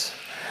Jesus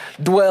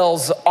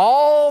dwells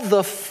all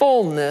the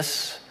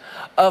fullness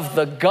of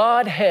the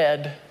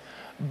Godhead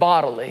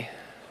bodily.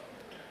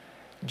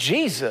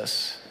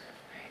 Jesus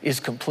is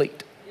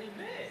complete.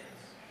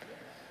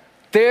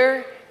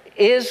 There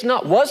is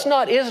not, was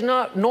not, is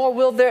not, nor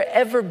will there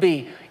ever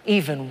be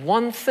even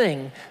one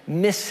thing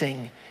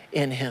missing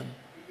in him.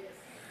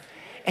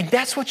 And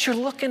that's what you're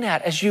looking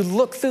at as you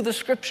look through the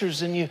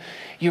scriptures and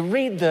you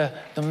read the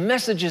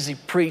messages he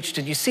preached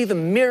and you see the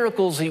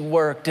miracles he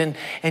worked and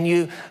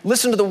you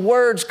listen to the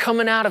words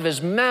coming out of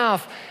his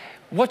mouth.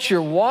 What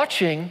you're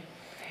watching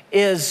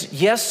is,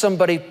 yes,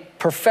 somebody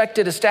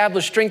perfected,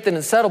 established, strengthened,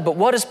 and settled, but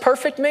what does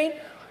perfect mean?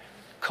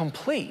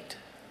 Complete.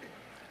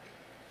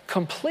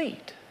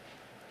 Complete.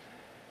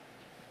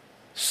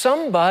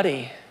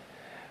 Somebody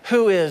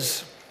who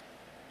is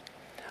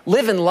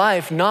living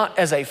life not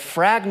as a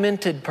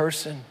fragmented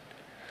person,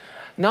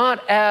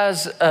 not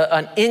as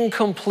an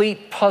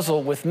incomplete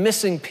puzzle with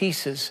missing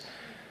pieces.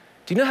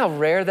 Do you know how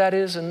rare that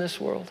is in this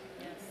world?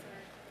 Yes, sir.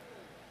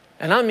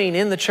 And I mean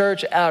in the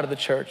church, out of the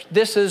church.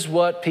 This is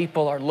what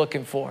people are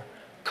looking for.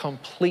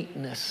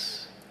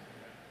 Completeness.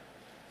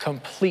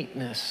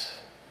 Completeness.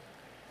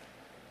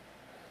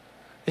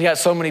 You got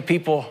so many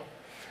people.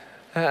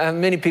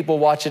 Many people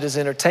watch it as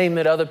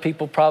entertainment. Other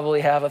people probably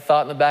have a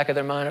thought in the back of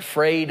their mind,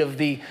 afraid of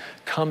the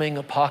coming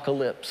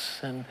apocalypse.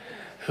 And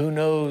who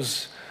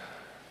knows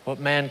what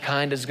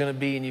mankind is going to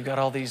be. And you've got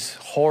all these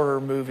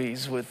horror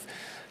movies with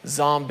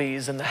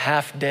zombies and the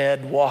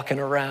half-dead walking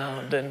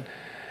around. And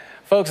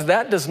folks,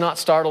 that does not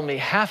startle me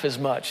half as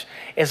much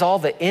as all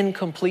the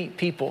incomplete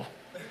people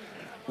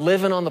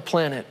living on the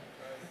planet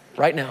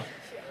right now.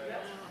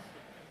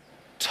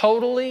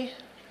 Totally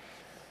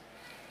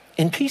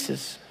in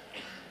pieces.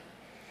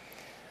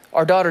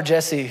 Our daughter,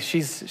 Jessie,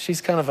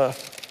 she's kind of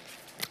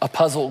a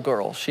puzzle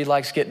girl. She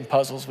likes getting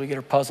puzzles. We get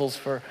her puzzles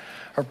for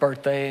her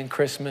birthday and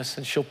Christmas,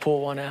 and she'll pull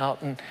one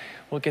out, and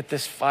we'll get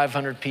this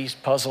 500-piece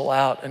puzzle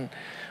out, and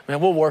man,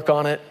 we'll work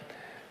on it.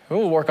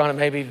 We'll work on it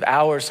maybe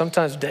hours,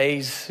 sometimes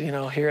days,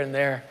 here and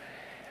there.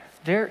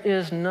 There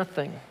is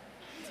nothing.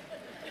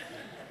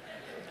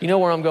 You know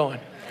where I'm going?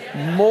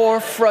 More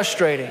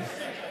frustrating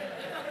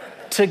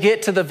to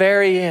get to the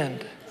very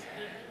end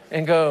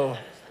and go,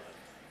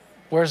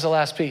 where's the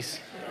last piece?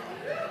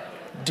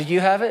 Do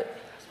you have it?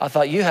 I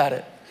thought you had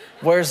it.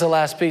 Where's the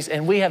last piece?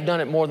 And we have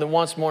done it more than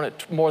once,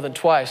 more than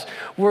twice.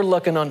 We're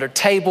looking under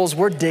tables.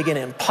 We're digging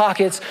in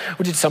pockets.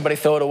 Did somebody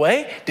throw it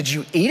away? Did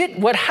you eat it?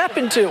 What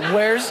happened to it?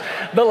 Where's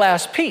the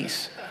last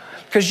piece?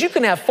 Because you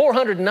can have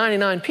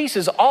 499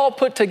 pieces all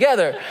put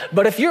together.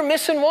 But if you're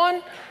missing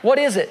one, what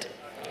is it?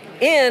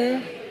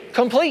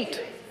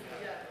 Incomplete.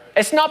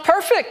 It's not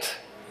perfect.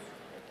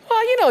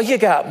 Well, you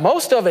got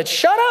most of it.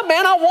 Shut up,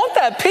 man. I want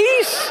that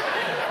piece.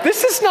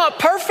 This is not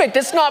perfect.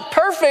 It's not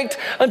perfect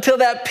until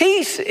that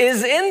piece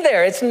is in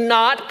there. It's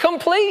not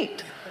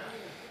complete.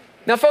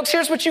 Now, folks,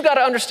 here's what you got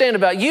to understand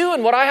about you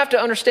and what I have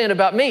to understand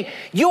about me.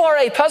 You are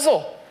a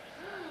puzzle.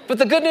 But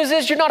the good news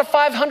is you're not a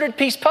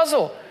 500-piece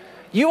puzzle.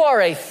 You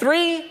are a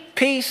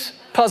 3-piece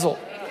puzzle.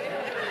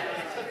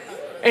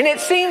 And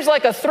it seems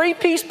like a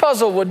 3-piece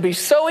puzzle would be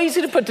so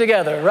easy to put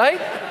together, right?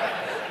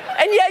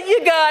 And yet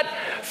you got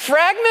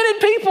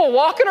fragmented people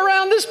walking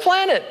around this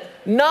planet,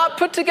 not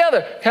put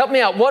together. Help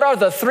me out. What are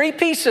the 3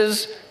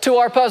 pieces to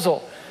our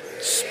puzzle?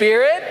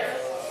 Spirit,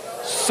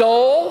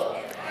 soul,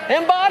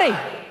 and body.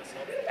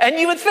 And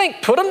you would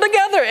think, put them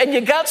together and you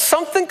got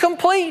something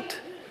complete.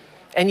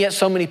 And yet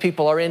so many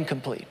people are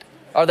incomplete.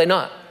 Are they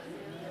not?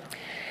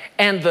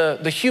 And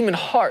the human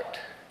heart,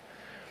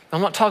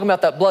 I'm not talking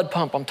about that blood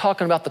pump. I'm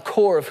talking about the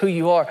core of who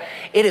you are.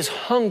 It is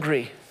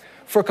hungry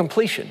for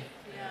completion,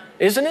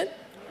 isn't it?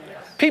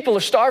 People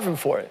are starving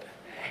for it.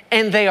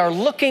 and they are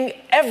looking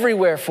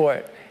everywhere for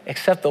it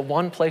except the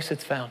one place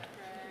it's found.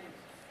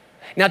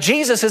 Now,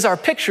 Jesus is our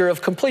picture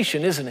of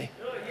completion, isn't he?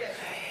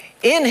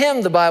 In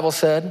him, the Bible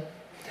said,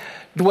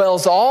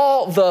 dwells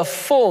all the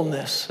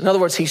fullness. In other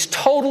words, he's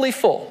totally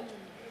full,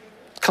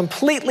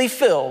 completely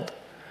filled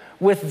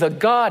with the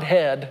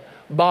Godhead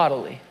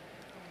bodily.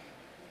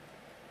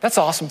 That's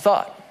an awesome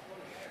thought.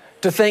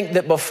 To think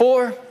that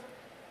before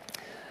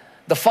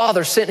the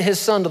Father sent his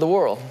Son to the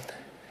world,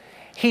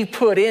 he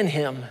put in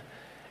him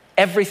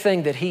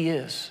everything that he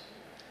is.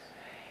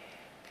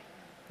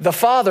 The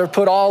Father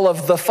put all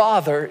of the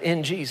Father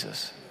in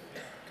Jesus.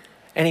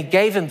 And he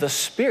gave him the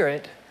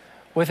Spirit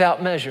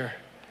without measure.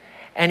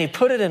 And he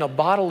put it in a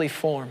bodily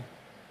form.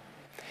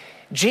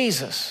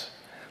 Jesus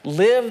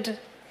lived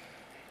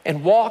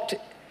and walked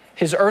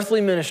his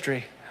earthly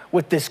ministry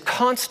with this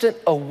constant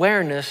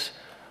awareness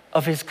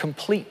of his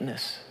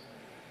completeness.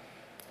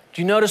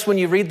 Do you notice when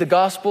you read the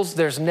Gospels,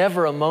 there's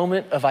never a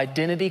moment of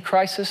identity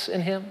crisis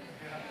in him?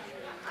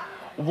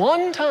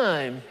 One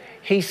time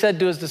he said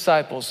to his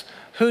disciples,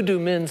 "Who do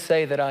men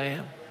say that I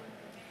am?"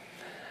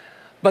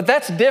 But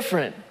that's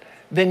different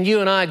than you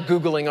and I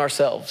Googling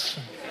ourselves.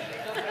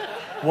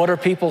 What are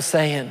people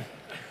saying?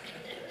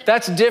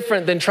 That's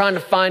different than trying to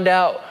find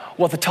out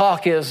what the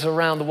talk is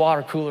around the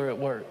water cooler at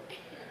work.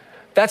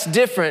 That's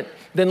different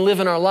than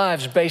living our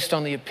lives based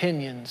on the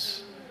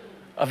opinions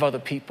of other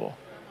people.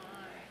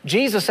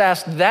 Jesus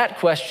asked that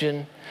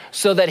question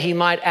so that he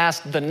might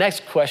ask the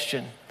next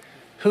question: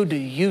 who do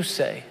you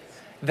say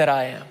that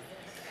I am?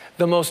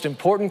 The most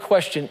important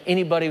question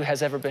anybody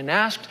has ever been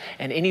asked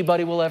and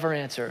anybody will ever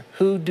answer.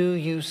 Who do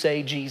you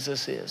say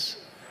Jesus is?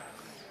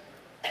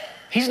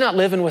 He's not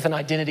living with an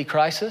identity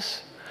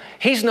crisis.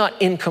 He's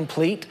not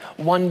incomplete,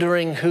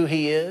 wondering who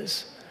he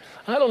is.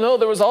 I don't know,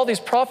 there was all these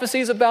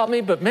prophecies about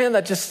me, but man,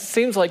 that just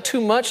seems like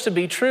too much to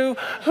be true.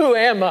 Who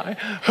am I?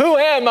 Who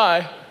am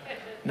I?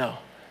 No,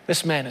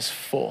 this man is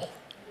full.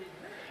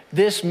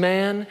 This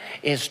man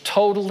is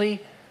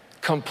totally,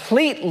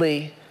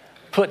 completely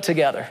put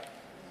together.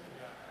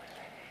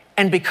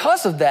 And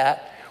because of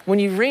that, when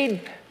you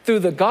read through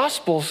the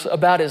Gospels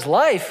about his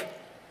life,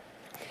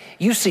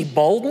 you see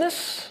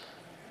boldness,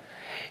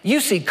 you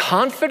see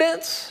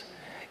confidence.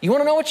 You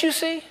want to know what you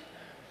see?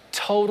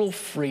 Total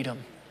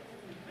freedom.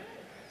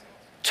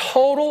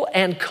 Total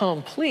and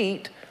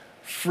complete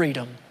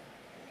freedom.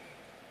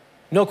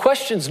 No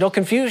questions, no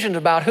confusion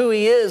about who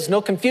he is,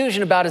 no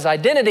confusion about his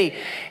identity.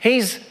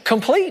 He's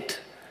complete.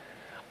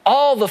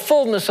 All the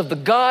fullness of the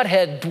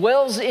Godhead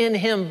dwells in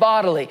him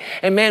bodily.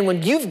 And man,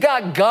 when you've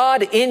got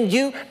God in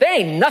you, there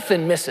ain't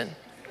nothing missing.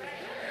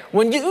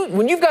 When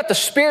you've got the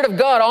Spirit of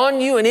God on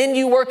you and in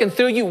you, working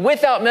through you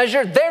without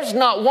measure, there's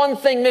not one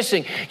thing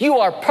missing. You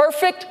are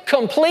perfect,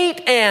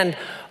 complete, and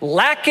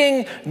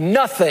lacking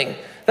nothing.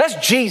 That's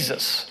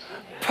Jesus.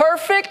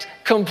 Perfect,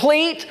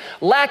 complete,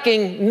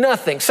 lacking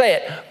nothing. Say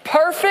it.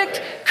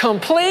 Perfect,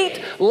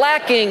 complete,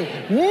 lacking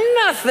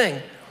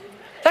nothing.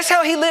 That's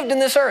how he lived in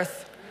this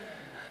earth.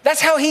 That's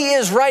how he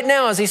is right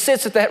now as he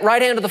sits at the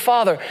right hand of the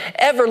Father,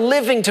 ever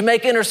living to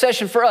make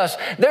intercession for us.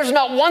 There's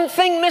not one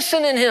thing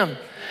missing in him.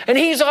 And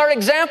he's our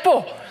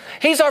example.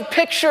 He's our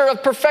picture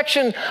of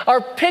perfection, our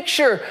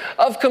picture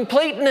of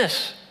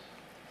completeness.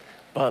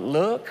 But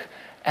look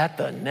at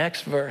the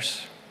next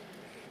verse.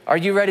 Are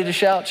you ready to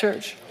shout,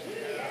 church?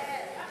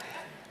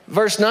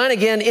 Verse 9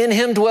 again, in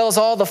him dwells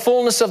all the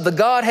fullness of the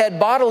Godhead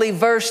bodily.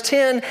 Verse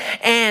 10,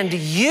 and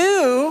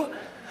you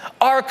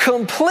are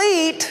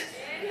complete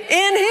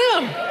in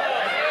him.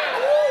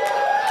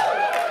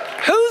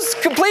 Who's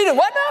completed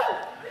what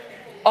now?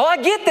 Oh,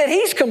 I get that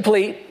he's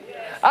complete.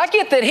 I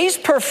get that he's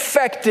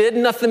perfected,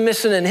 nothing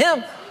missing in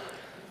him.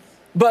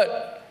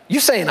 But you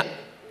saying,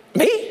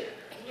 me?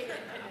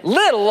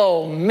 Little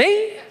old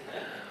me?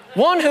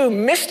 One who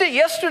missed it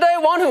yesterday,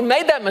 one who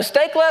made that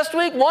mistake last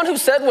week, one who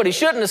said what he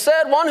shouldn't have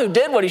said, one who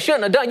did what he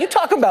shouldn't have done. You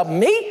talking about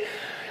me?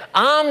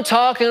 I'm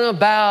talking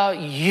about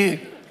you.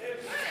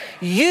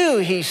 You,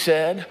 he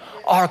said,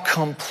 are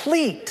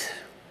complete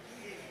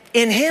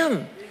in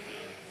him.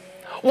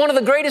 One of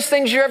the greatest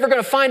things you're ever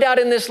going to find out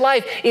in this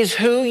life is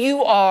who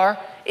you are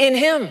in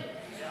him.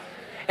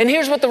 And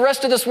here's what the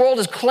rest of this world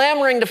is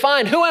clamoring to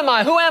find. Who am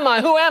I? Who am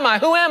I? Who am I?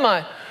 Who am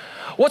I?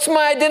 What's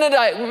my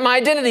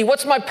identity?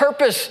 What's my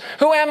purpose?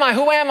 Who am I?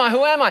 Who am I?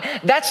 Who am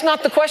I? That's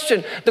not the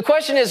question. The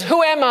question is,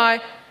 who am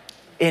I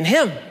in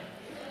him?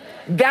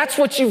 That's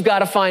what you've got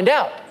to find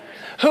out.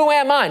 Who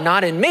am I?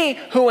 Not in me.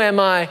 Who am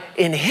I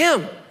in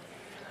him?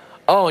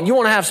 Oh, and you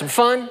want to have some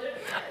fun?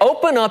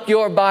 Open up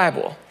your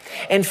Bible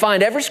and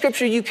find every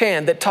scripture you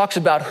can that talks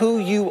about who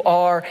you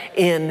are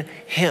in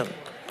him.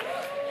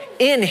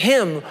 In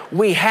him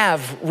we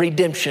have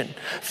redemption.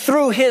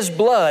 Through his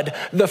blood,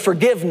 the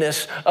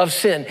forgiveness of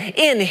sin.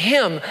 In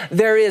him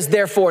there is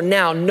therefore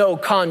now no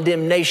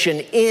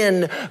condemnation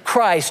in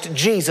Christ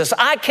Jesus.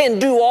 I can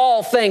do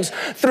all things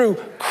through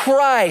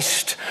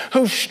Christ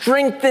who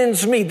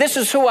strengthens me. This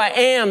is who I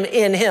am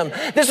in him.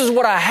 This is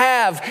what I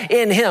have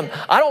in him.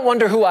 I don't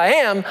wonder who I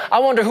am. I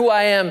wonder who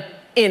I am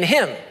in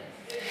him.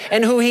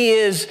 and who he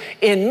is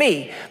in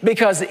me.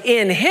 Because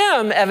in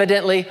him,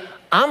 evidently,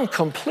 I'm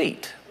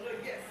complete.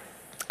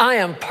 I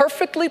am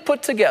perfectly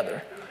put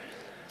together.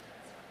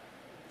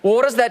 Well,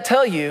 what does that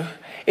tell you?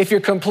 If you're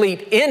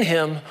complete in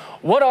him,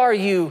 what are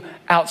you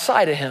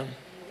outside of him?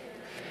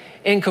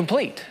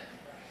 Incomplete.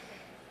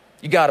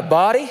 You got a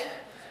body,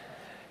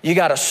 you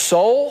got a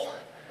soul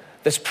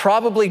that's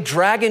probably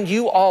dragging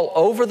you all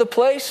over the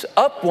place,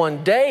 up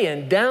one day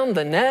and down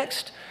the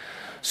next,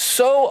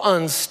 so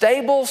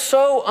unstable,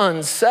 so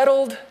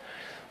unsettled.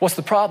 What's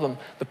the problem?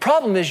 The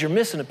problem is you're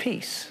missing a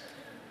piece.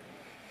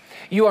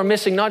 You are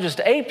missing not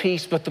just a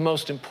piece, but the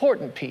most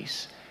important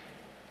piece.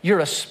 You're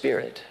a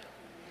spirit.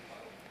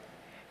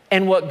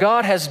 And what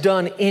God has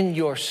done in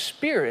your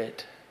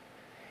spirit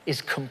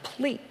is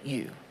complete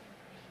you.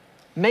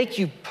 Make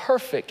you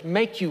perfect,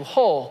 make you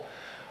whole.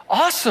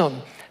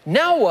 Awesome.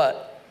 Now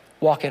what?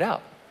 Walk it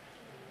out.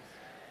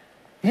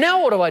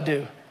 Now what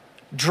do?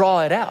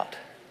 Draw it out.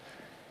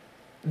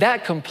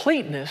 That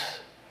completeness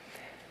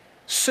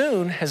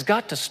soon has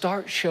got to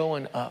start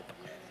showing up.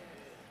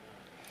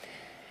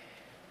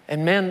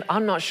 And man,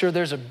 I'm not sure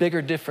there's a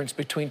bigger difference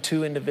between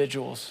two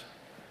individuals,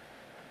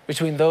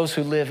 between those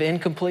who live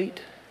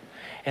incomplete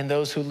and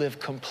those who live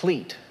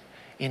complete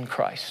in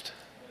Christ.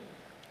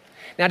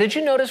 Now, did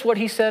you notice what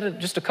he said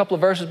just a couple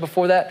of verses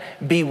before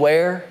that?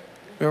 Beware.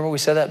 Remember we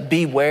said that?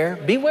 Beware.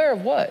 Beware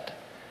of what?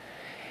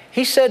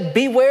 He said,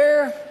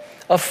 beware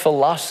of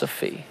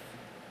philosophy.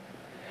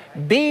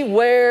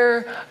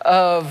 Beware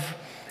of,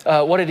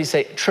 what did he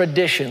say?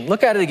 Tradition.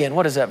 Look at it again.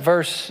 What is that?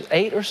 Verse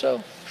 8 or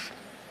so?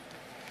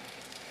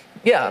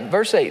 Yeah,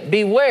 verse 8.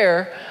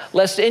 Beware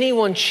lest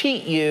anyone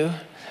cheat you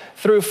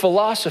through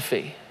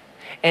philosophy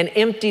and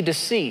empty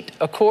deceit,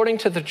 according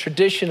to the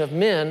tradition of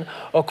men,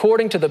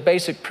 according to the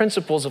basic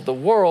principles of the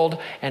world,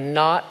 and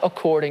not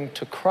according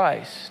to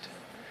Christ.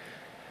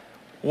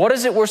 What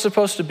is it we're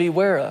supposed to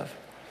beware of?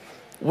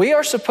 We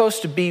are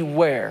supposed to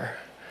beware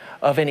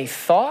of any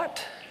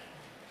thought,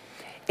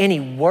 any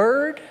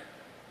word,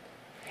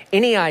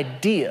 any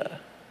idea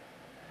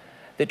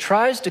that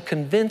tries to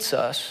convince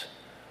us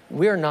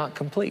we're not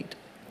complete.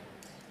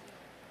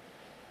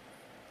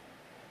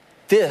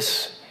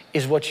 This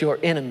is what your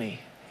enemy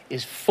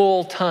is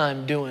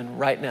full-time doing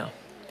right now.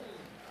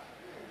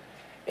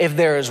 If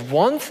there is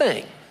one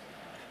thing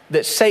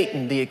that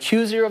Satan, the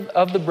accuser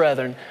of the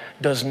brethren,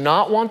 does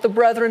not want the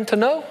brethren to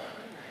know,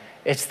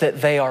 it's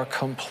that they are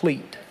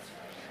complete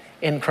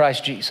in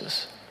Christ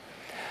Jesus.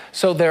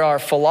 So there are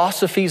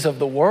philosophies of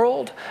the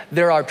world,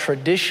 there are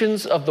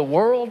traditions of the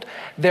world,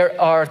 there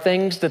are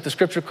things that the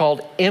scripture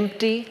called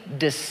empty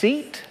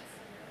deceit,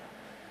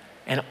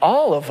 and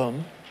all of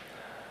them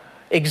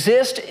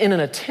exist in an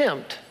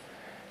attempt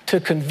to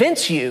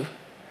convince you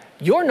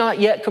you're not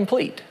yet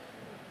complete.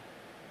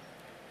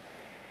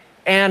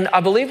 And I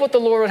believe what the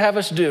Lord would have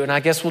us do, and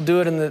I guess we'll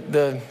do it in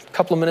the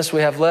couple of minutes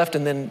we have left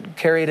and then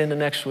carry it into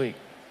next week,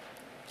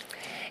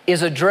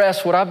 is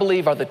address what I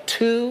believe are the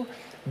two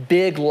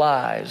big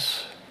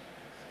lies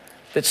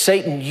that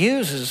Satan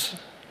uses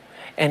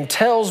and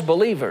tells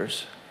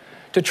believers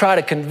to try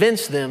to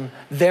convince them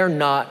they're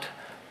not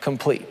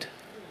complete.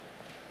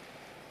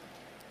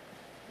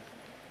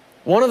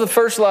 One of the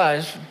first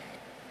lies,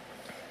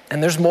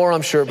 and there's more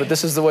I'm sure, but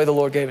this is the way the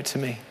Lord gave it to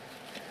me.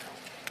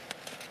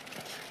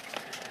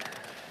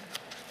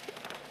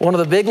 One of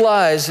the big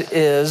lies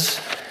is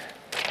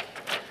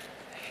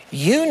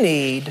you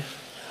need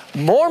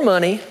more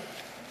money,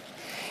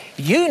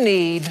 you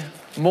need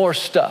more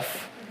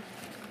stuff,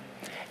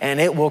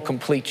 and it will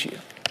complete you.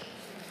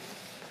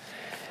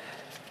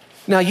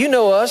 Now, you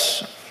know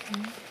us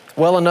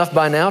well enough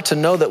by now to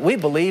know that we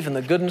believe in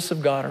the goodness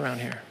of God around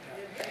here.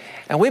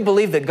 And we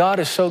believe that God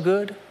is so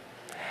good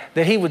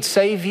that he would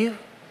save you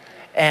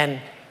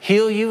and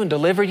heal you and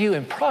deliver you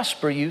and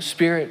prosper you,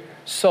 spirit,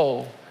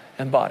 soul,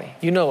 and body.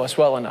 You know us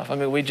well enough. I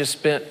mean, we just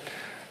spent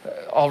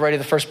already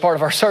the first part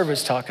of our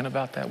service talking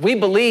about that. We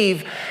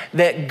believe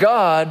that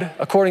God,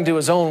 according to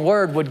his own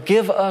word, would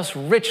give us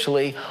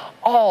richly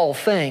all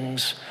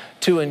things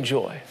to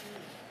enjoy.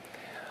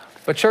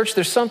 But church,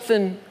 there's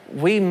something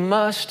we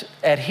must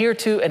adhere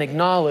to and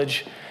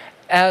acknowledge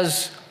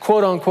as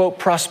quote unquote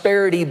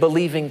prosperity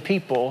believing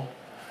people.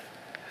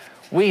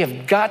 We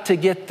have got to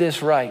get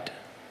this right.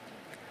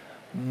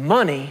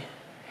 Money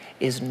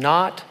is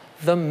not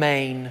the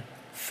main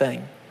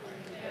thing.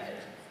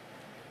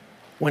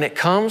 When it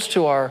comes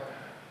to our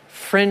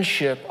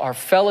friendship, our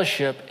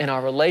fellowship, and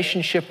our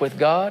relationship with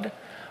God,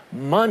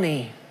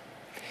 money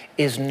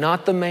is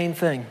not the main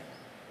thing.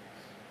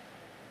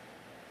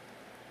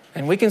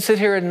 And we can sit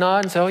here and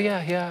nod and say, oh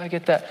yeah, I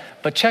get that.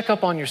 But check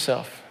up on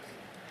yourself.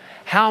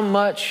 How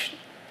much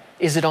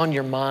is it on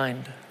your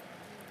mind?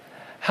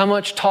 How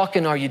much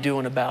talking are you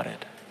doing about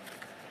it?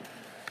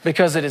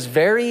 Because it is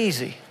very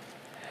easy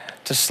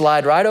to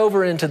slide right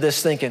over into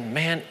this thinking,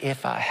 man,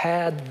 if I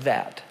had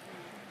that.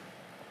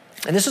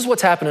 And this is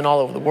what's happening all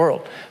over the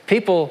world.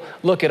 People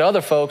look at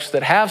other folks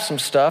that have some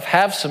stuff,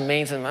 have some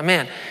means, and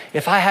man,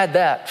 if I had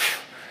that,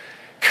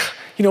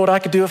 you know what I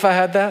could do if I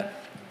had that?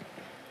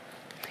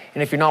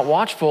 And if you're not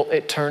watchful,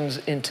 it turns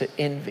into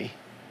envy.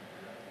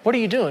 What are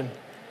you doing?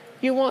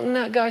 You wanting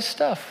that guy's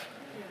stuff.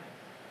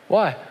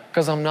 Why?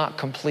 Because I'm not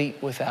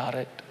complete without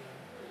it.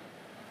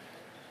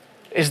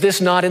 Is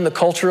this not in the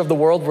culture of the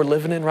world we're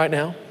living in right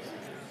now?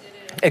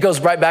 It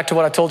goes right back to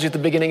what I told you at the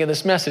beginning of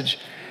this message.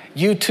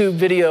 YouTube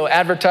video,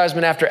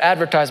 advertisement after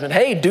advertisement.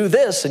 Hey, do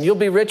this and you'll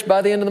be rich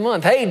by the end of the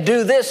month. Hey,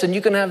 do this and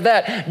you can have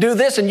that. Do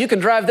this and you can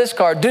drive this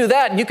car. Do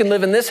that and you can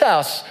live in this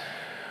house.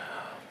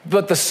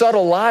 But the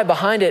subtle lie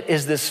behind it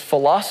is this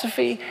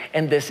philosophy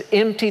and this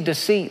empty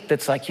deceit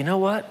that's like, you know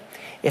what?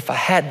 If I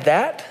had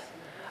that,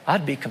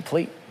 I'd be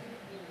complete.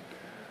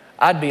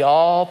 I'd be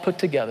all put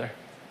together.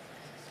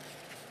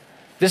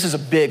 This is a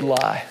big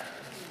lie.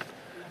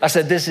 I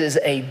said, this is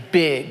a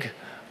big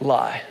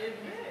lie.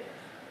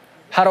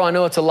 How do I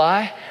know it's a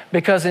lie?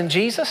 Because in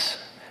Jesus,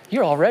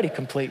 you're already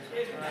complete.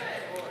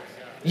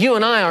 You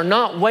and I are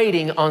not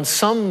waiting on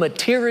some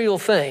material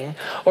thing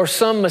or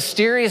some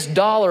mysterious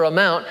dollar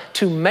amount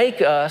to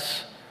make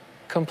us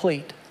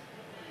complete.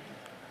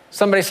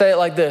 Somebody say it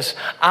like this: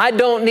 I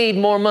don't need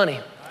more money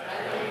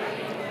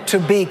to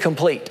be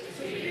complete.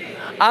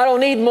 I don't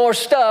need more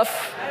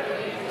stuff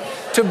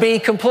to be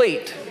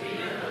complete.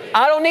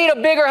 I don't need a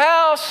bigger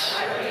house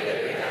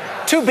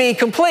to be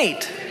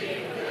complete.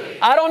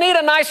 I don't need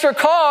a nicer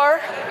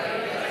car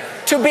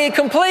to be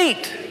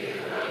complete.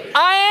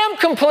 I am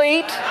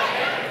complete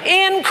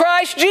in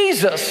Christ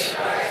Jesus.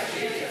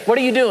 What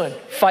are you doing?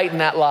 Fighting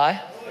that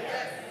lie.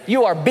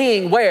 You are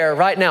being where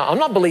right now? I'm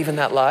not believing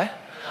that lie.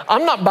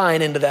 I'm not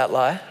buying into that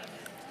lie.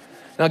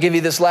 And I'll give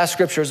you this last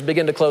scripture as we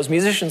begin to close.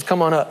 Musicians,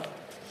 come on up.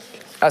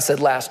 I said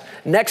last.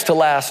 Next to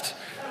last,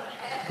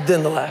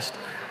 then the last.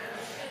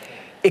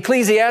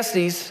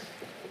 Ecclesiastes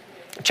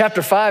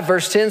chapter 5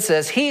 verse 10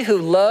 says, he who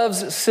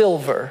loves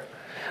silver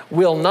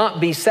will not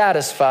be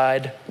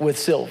satisfied with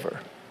silver.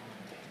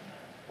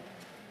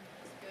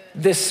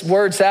 This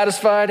word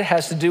satisfied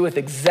has to do with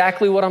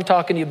exactly what I'm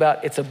talking to you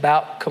about. It's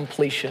about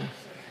completion.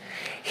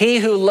 He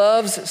who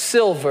loves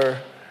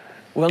silver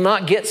will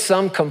not get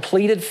some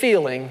completed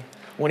feeling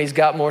when he's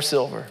got more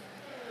silver.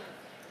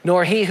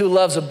 Nor he who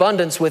loves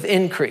abundance with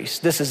increase.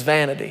 This is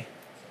vanity.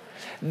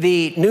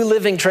 The New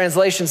Living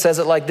Translation says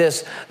it like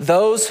this: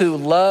 those who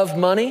love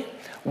money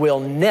will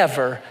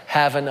never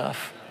have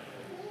enough.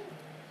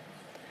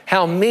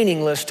 How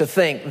meaningless to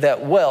think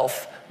that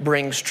wealth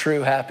brings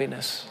true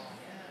happiness.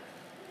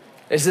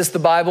 Is this the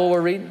Bible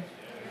we're reading?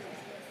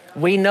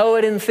 We know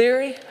it in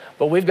theory,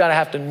 but we've got to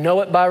have to know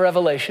it by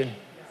revelation.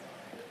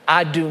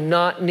 I do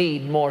not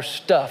need more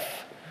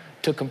stuff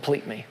to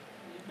complete me.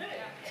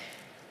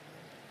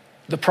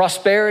 The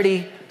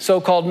prosperity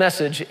so-called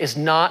message is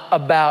not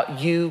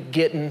about you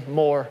getting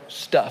more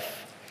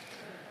stuff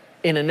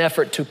in an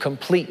effort to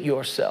complete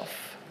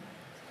yourself,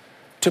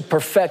 to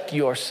perfect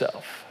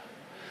yourself,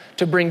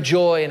 to bring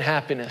joy and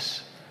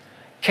happiness.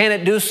 Can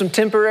it do some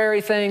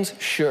temporary things?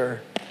 Sure.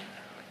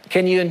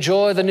 Can you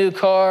enjoy the new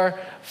car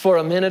for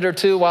a minute or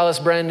two while it's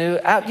brand new?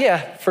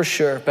 Yeah, for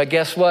sure. But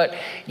guess what?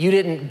 You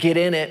didn't get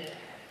in it.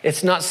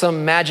 It's not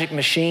some magic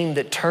machine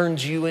that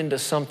turns you into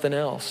something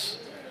else.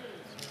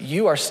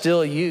 You are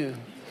still you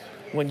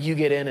when you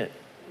get in it.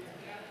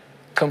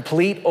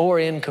 Complete or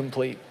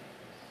incomplete.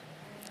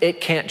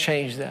 It can't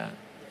change that.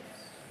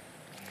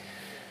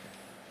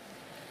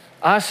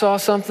 I saw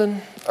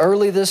something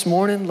early this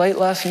morning, late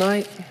last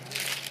night.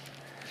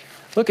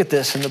 Look at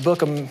this in the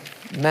book of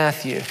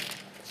Matthew.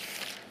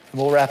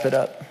 We'll wrap it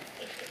up.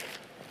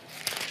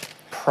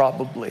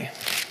 Probably.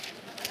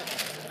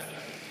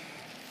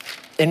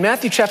 In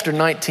Matthew chapter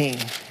 19,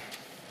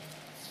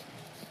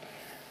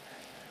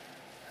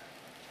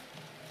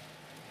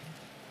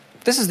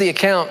 this is the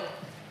account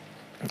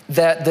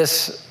that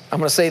this, I'm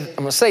going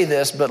to say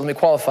this, but let me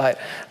qualify it.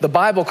 The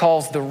Bible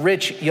calls the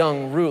rich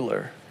young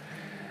ruler.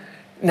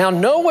 Now,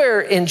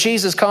 nowhere in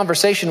Jesus'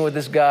 conversation with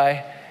this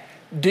guy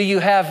do you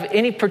have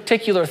any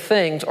particular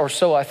things, or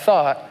so I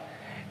thought,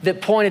 that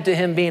pointed to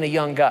him being a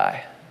young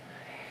guy.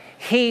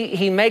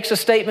 He makes a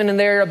statement in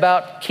there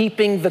about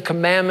keeping the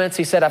commandments.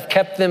 He said, I've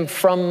kept them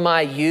from my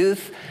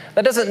youth.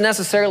 That doesn't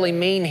necessarily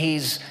mean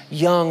he's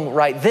young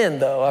right then,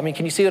 though. I mean,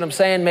 can you see what I'm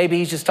saying? Maybe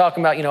he's just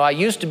talking about, I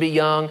used to be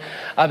young.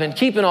 I've been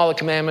keeping all the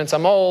commandments.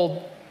 I'm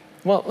old.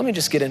 Well, let me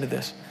just get into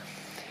this.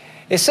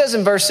 It says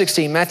in verse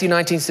 16, Matthew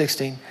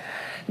 19:16,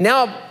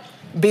 now,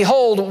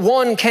 behold,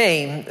 one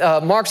came.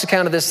 Mark's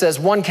account of this says,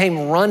 one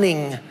came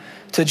running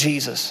to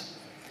Jesus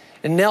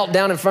and knelt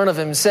down in front of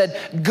him and said,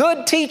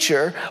 good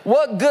teacher,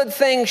 what good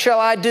thing shall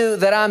I do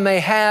that I may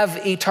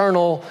have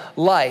eternal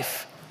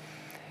life?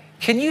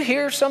 Can you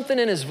hear something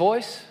in his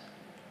voice?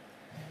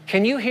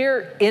 Can you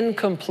hear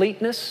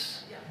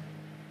incompleteness?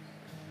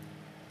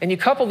 And you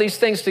couple these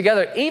things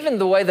together, even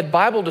the way the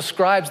Bible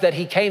describes that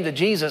he came to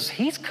Jesus,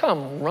 he's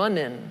come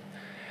running.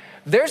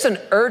 There's an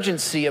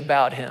urgency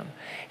about him.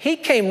 He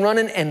came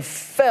running and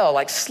fell,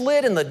 like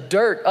slid in the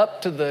dirt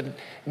up to the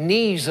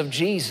knees of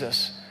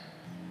Jesus.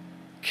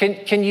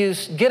 Can you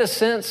get a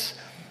sense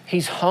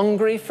he's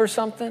hungry for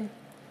something?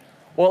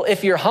 Well,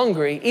 if you're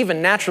hungry,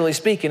 even naturally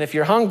speaking, if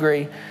you're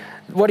hungry,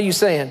 What are you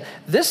saying?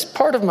 This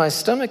part of my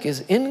stomach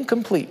is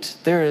incomplete.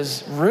 There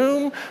is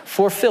room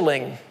for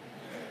filling.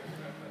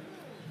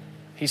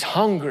 He's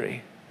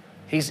hungry.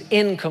 He's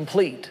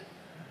incomplete.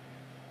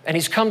 And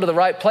he's come to the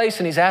right place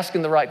and he's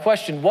asking the right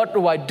question. What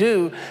do I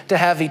do to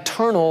have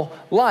eternal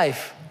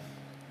life?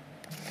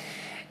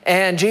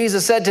 And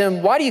Jesus said to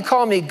him, why do you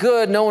call me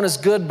good? No one is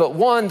good but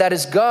one, that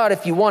is God.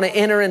 If you want to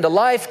enter into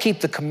life, keep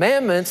the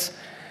commandments.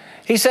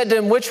 He said to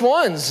him, which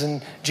ones?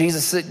 And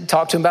Jesus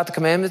talked to him about the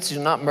commandments. You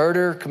shall not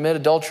murder, commit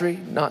adultery,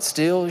 not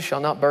steal. You shall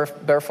not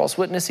bear false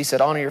witness. He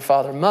said, honor your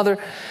father and mother.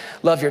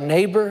 Love your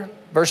neighbor.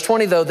 Verse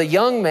 20, though, the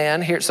young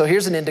man, so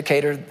here's an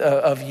indicator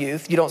of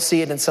youth. You don't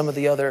see it in some of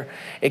the other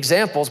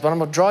examples, but I'm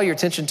going to draw your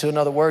attention to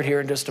another word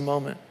here in just a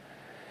moment.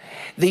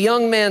 The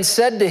young man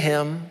said to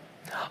him,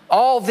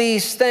 all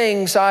these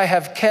things I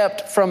have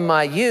kept from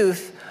my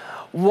youth.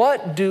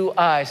 What do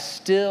I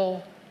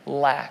still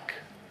lack?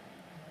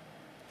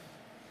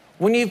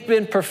 When you've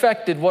been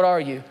perfected, what are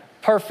you?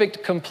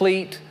 Perfect,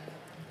 complete,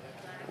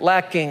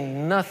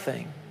 lacking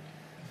nothing.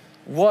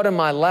 What am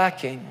I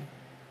lacking?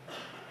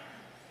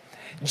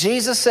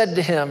 Jesus said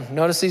to him,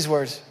 notice these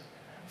words,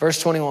 verse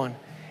 21,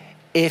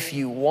 if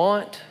you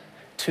want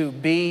to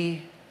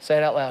be, say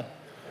it out loud,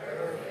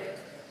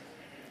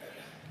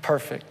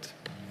 perfect.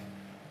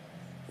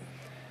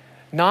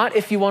 Not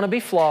if you want to be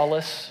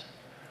flawless,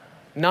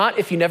 not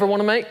if you never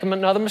want to make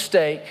another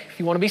mistake, if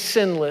you want to be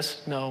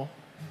sinless, no.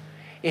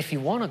 If you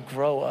want to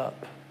grow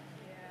up,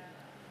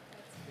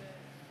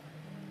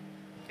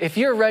 if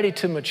you're ready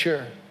to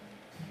mature,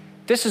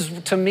 this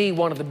is to me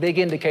one of the big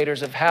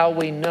indicators of how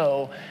we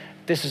know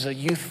this is a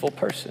youthful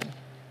person.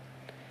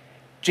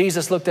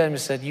 Jesus looked at him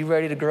and said, you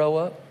ready to grow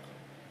up?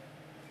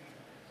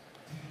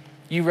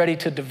 You ready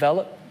to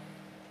develop?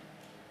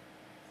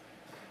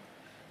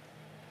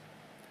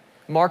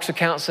 Mark's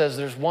account says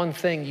there's one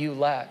thing you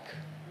lack.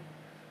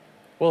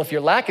 Well, if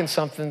you're lacking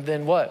something,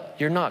 then what?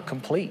 You're not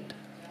complete.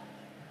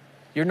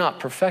 You're not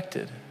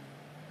perfected.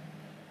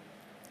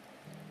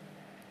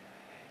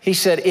 He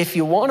said, if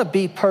you want to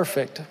be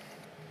perfect,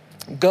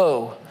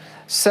 go,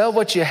 sell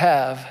what you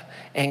have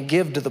and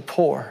give to the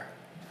poor.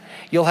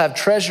 You'll have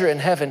treasure in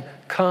heaven.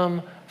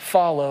 Come,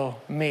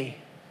 follow me.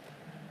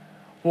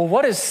 Well,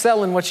 what is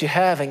selling what you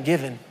have and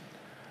giving?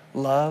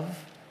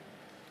 Love.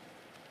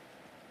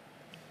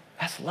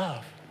 That's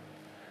love.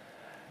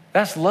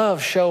 That's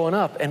love showing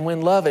up. And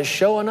when love is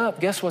showing up,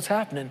 guess what's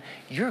happening?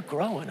 You're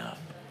growing up.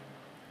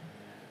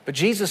 But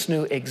Jesus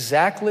knew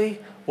exactly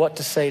what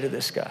to say to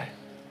this guy.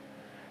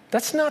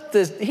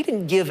 He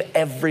didn't give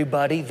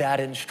everybody that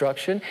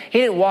instruction. He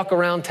didn't walk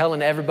around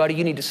telling everybody,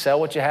 you need to sell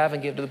what you have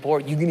and give to the poor.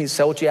 You need to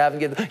sell what you have and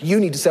give to the poor. You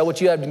need to sell what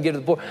you have and give to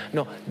the poor.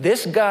 No,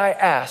 this guy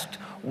asked,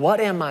 what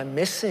am I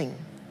missing?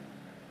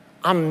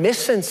 I'm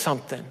missing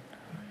something.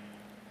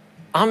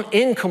 I'm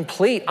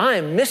incomplete. I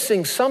am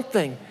missing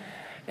something.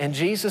 And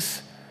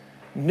Jesus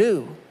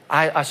knew,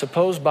 I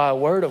suppose by a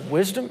word of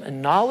wisdom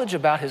and knowledge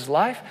about his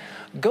life,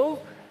 go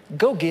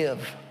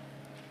give.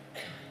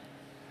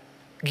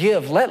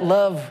 Give, let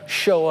love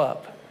show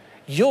up.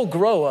 You'll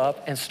grow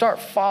up and start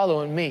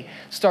following me.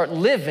 Start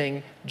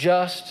living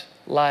just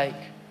like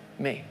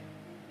me.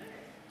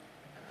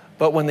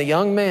 But when the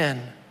young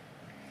man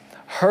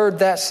heard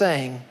that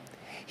saying,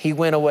 he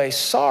went away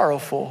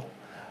sorrowful,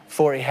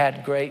 for he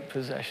had great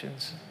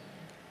possessions.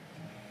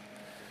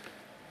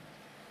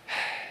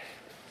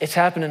 It's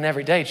happening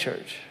every day,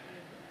 church.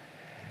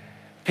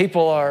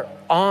 People are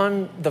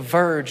on the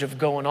verge of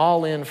going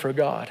all in for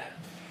God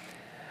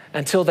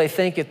until they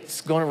think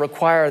it's going to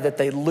require that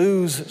they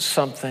lose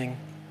something.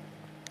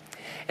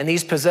 And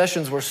these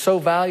possessions were so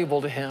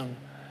valuable to him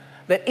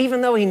that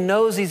even though he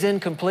knows he's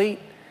incomplete,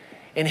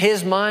 in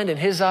his mind, in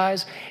his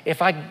eyes,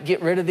 if I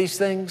get rid of these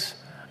things,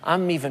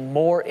 I'm even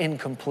more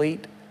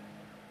incomplete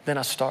than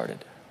I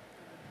started.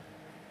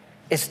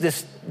 It's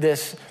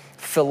this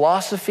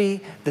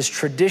philosophy, this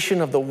tradition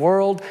of the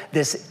world,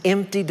 this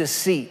empty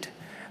deceit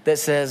that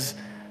says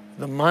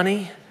the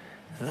money,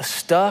 the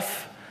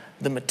stuff,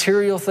 the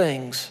material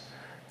things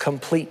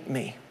complete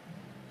me.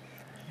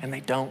 And they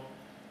don't.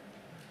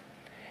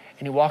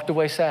 And he walked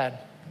away sad.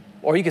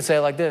 Or you could say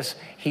it like this,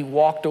 he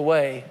walked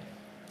away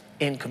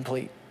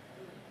incomplete.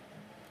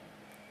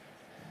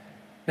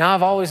 Now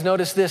I've always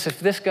noticed this, if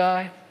this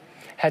guy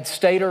had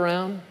stayed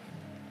around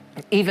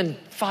even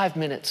 5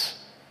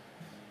 minutes,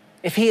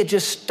 if he had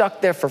just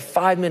stuck there for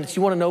 5 minutes,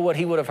 you want to know what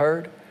he would have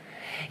heard?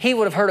 He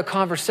would have heard a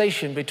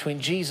conversation between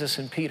Jesus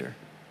and Peter,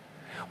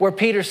 where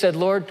Peter said,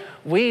 Lord,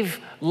 we've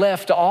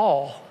left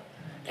all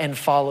and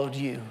followed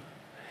you.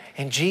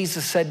 And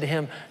Jesus said to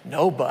him,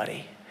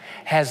 nobody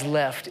has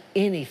left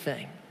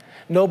anything.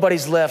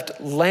 Nobody's left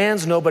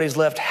lands, nobody's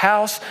left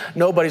house,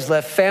 nobody's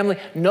left family,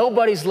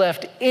 nobody's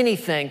left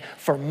anything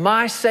for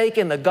my sake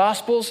in the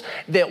Gospels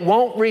that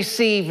won't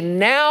receive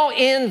now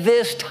in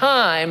this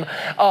time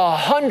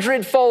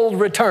 100-fold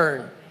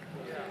return.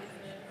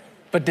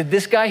 But did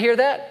this guy hear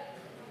that?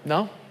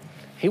 No,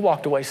 he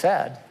walked away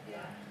sad.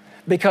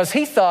 Because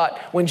he thought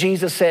when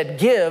Jesus said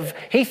give,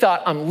 he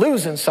thought I'm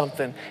losing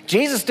something.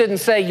 Jesus didn't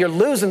say you're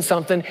losing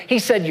something. He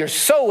said you're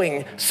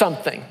sowing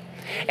something.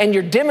 and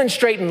you're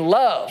demonstrating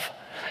love.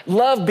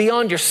 Love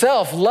beyond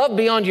yourself, love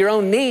beyond your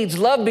own needs,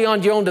 love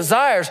beyond your own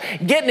desires,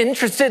 getting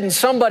interested in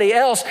somebody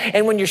else.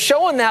 And when you're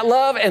showing that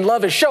love and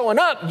love is showing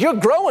up, you're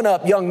growing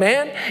up, young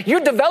man.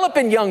 You're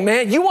developing, young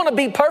man. You want to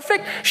be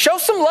perfect? Show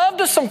some love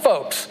to some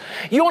folks.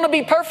 You want to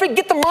be perfect?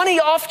 Get the money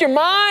off your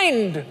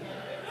mind.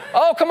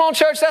 Oh, come on,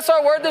 church. That's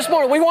our word this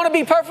morning. We want to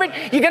be perfect.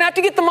 You're going to have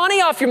to get the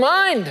money off your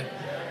mind.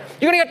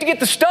 You're going to have to get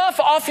the stuff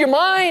off your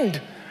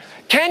mind.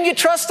 Can you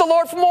trust the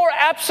Lord for more?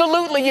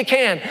 Absolutely you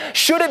can.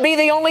 Should it be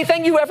the only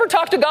thing you ever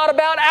talk to God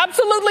about?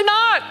 Absolutely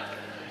not.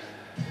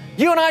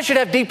 You and I should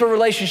have deeper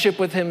relationship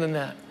with Him than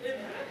that.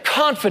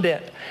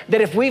 Confident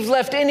that if we've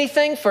left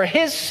anything for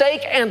His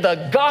sake and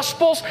the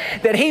gospel's,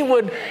 that He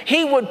would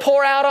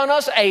pour out on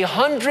us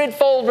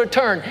 100-fold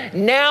return.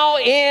 Now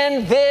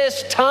in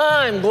this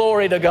time,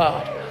 glory to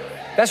God.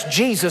 That's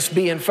Jesus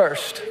being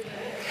first.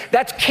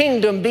 That's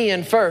kingdom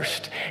being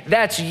first.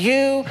 That's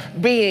you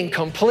being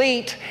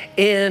complete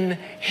in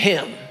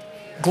Him.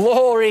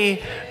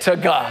 Glory to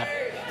God.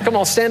 Come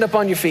on, stand up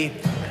on your feet.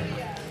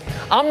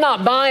 I'm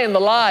not buying the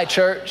lie,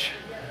 church.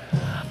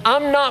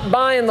 I'm not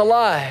buying the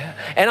lie.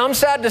 And I'm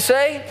sad to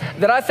say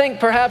that I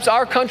think perhaps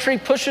our country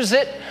pushes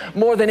it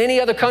more than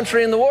any other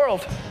country in the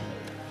world.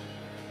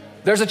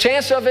 There's a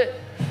chance of it.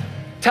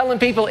 Telling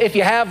people, if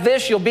you have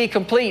this, you'll be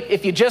complete.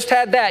 If you just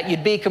had that,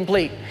 you'd be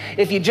complete.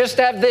 If you just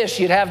have this,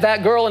 you'd have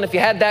that girl. And if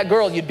you had that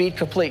girl, you'd be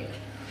complete.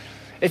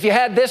 If you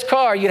had this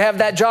car, you'd have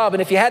that job.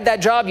 And if you had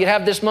that job, you'd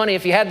have this money.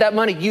 If you had that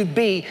money, you'd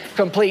be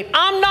complete.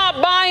 I'm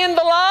not buying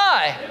the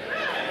lie.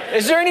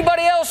 Is there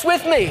anybody else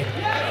with me?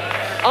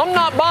 I'm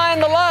not buying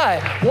the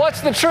lie.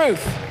 What's the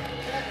truth?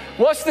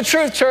 What's the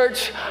truth,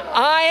 church?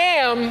 I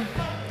am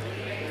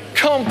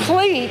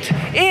complete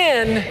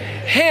in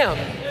Him.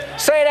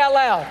 Say it out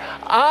loud.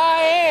 I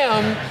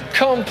am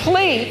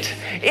complete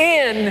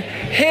in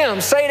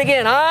Him. Say it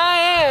again. I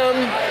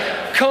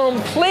am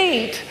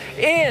complete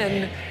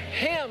in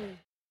Him.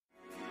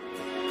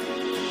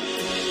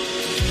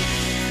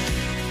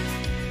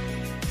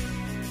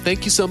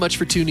 Thank you so much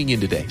for tuning in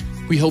today.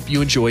 We hope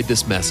you enjoyed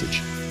this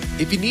message.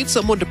 If you need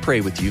someone to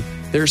pray with you,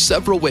 there are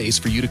several ways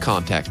for you to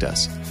contact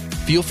us.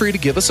 Feel free to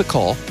give us a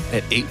call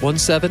at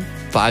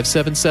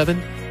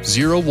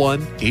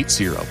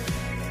 817-577-0180.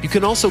 You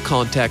can also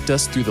contact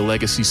us through the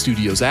Legacy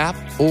Studios app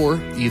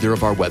or either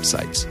of our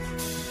websites.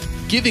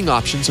 Giving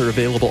options are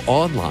available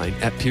online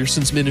at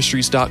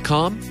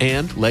pearsonsministries.com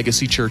and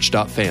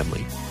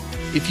legacychurch.family.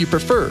 If you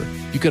prefer,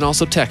 you can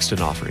also text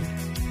an offering.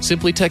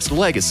 Simply text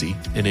Legacy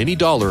and any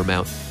dollar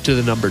amount to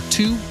the number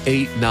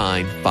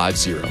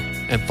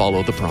 28950 and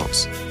follow the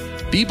prompts.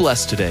 Be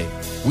blessed today.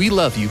 We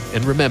love you,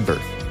 and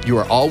remember, you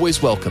are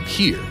always welcome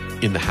here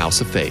in the House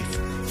of Faith.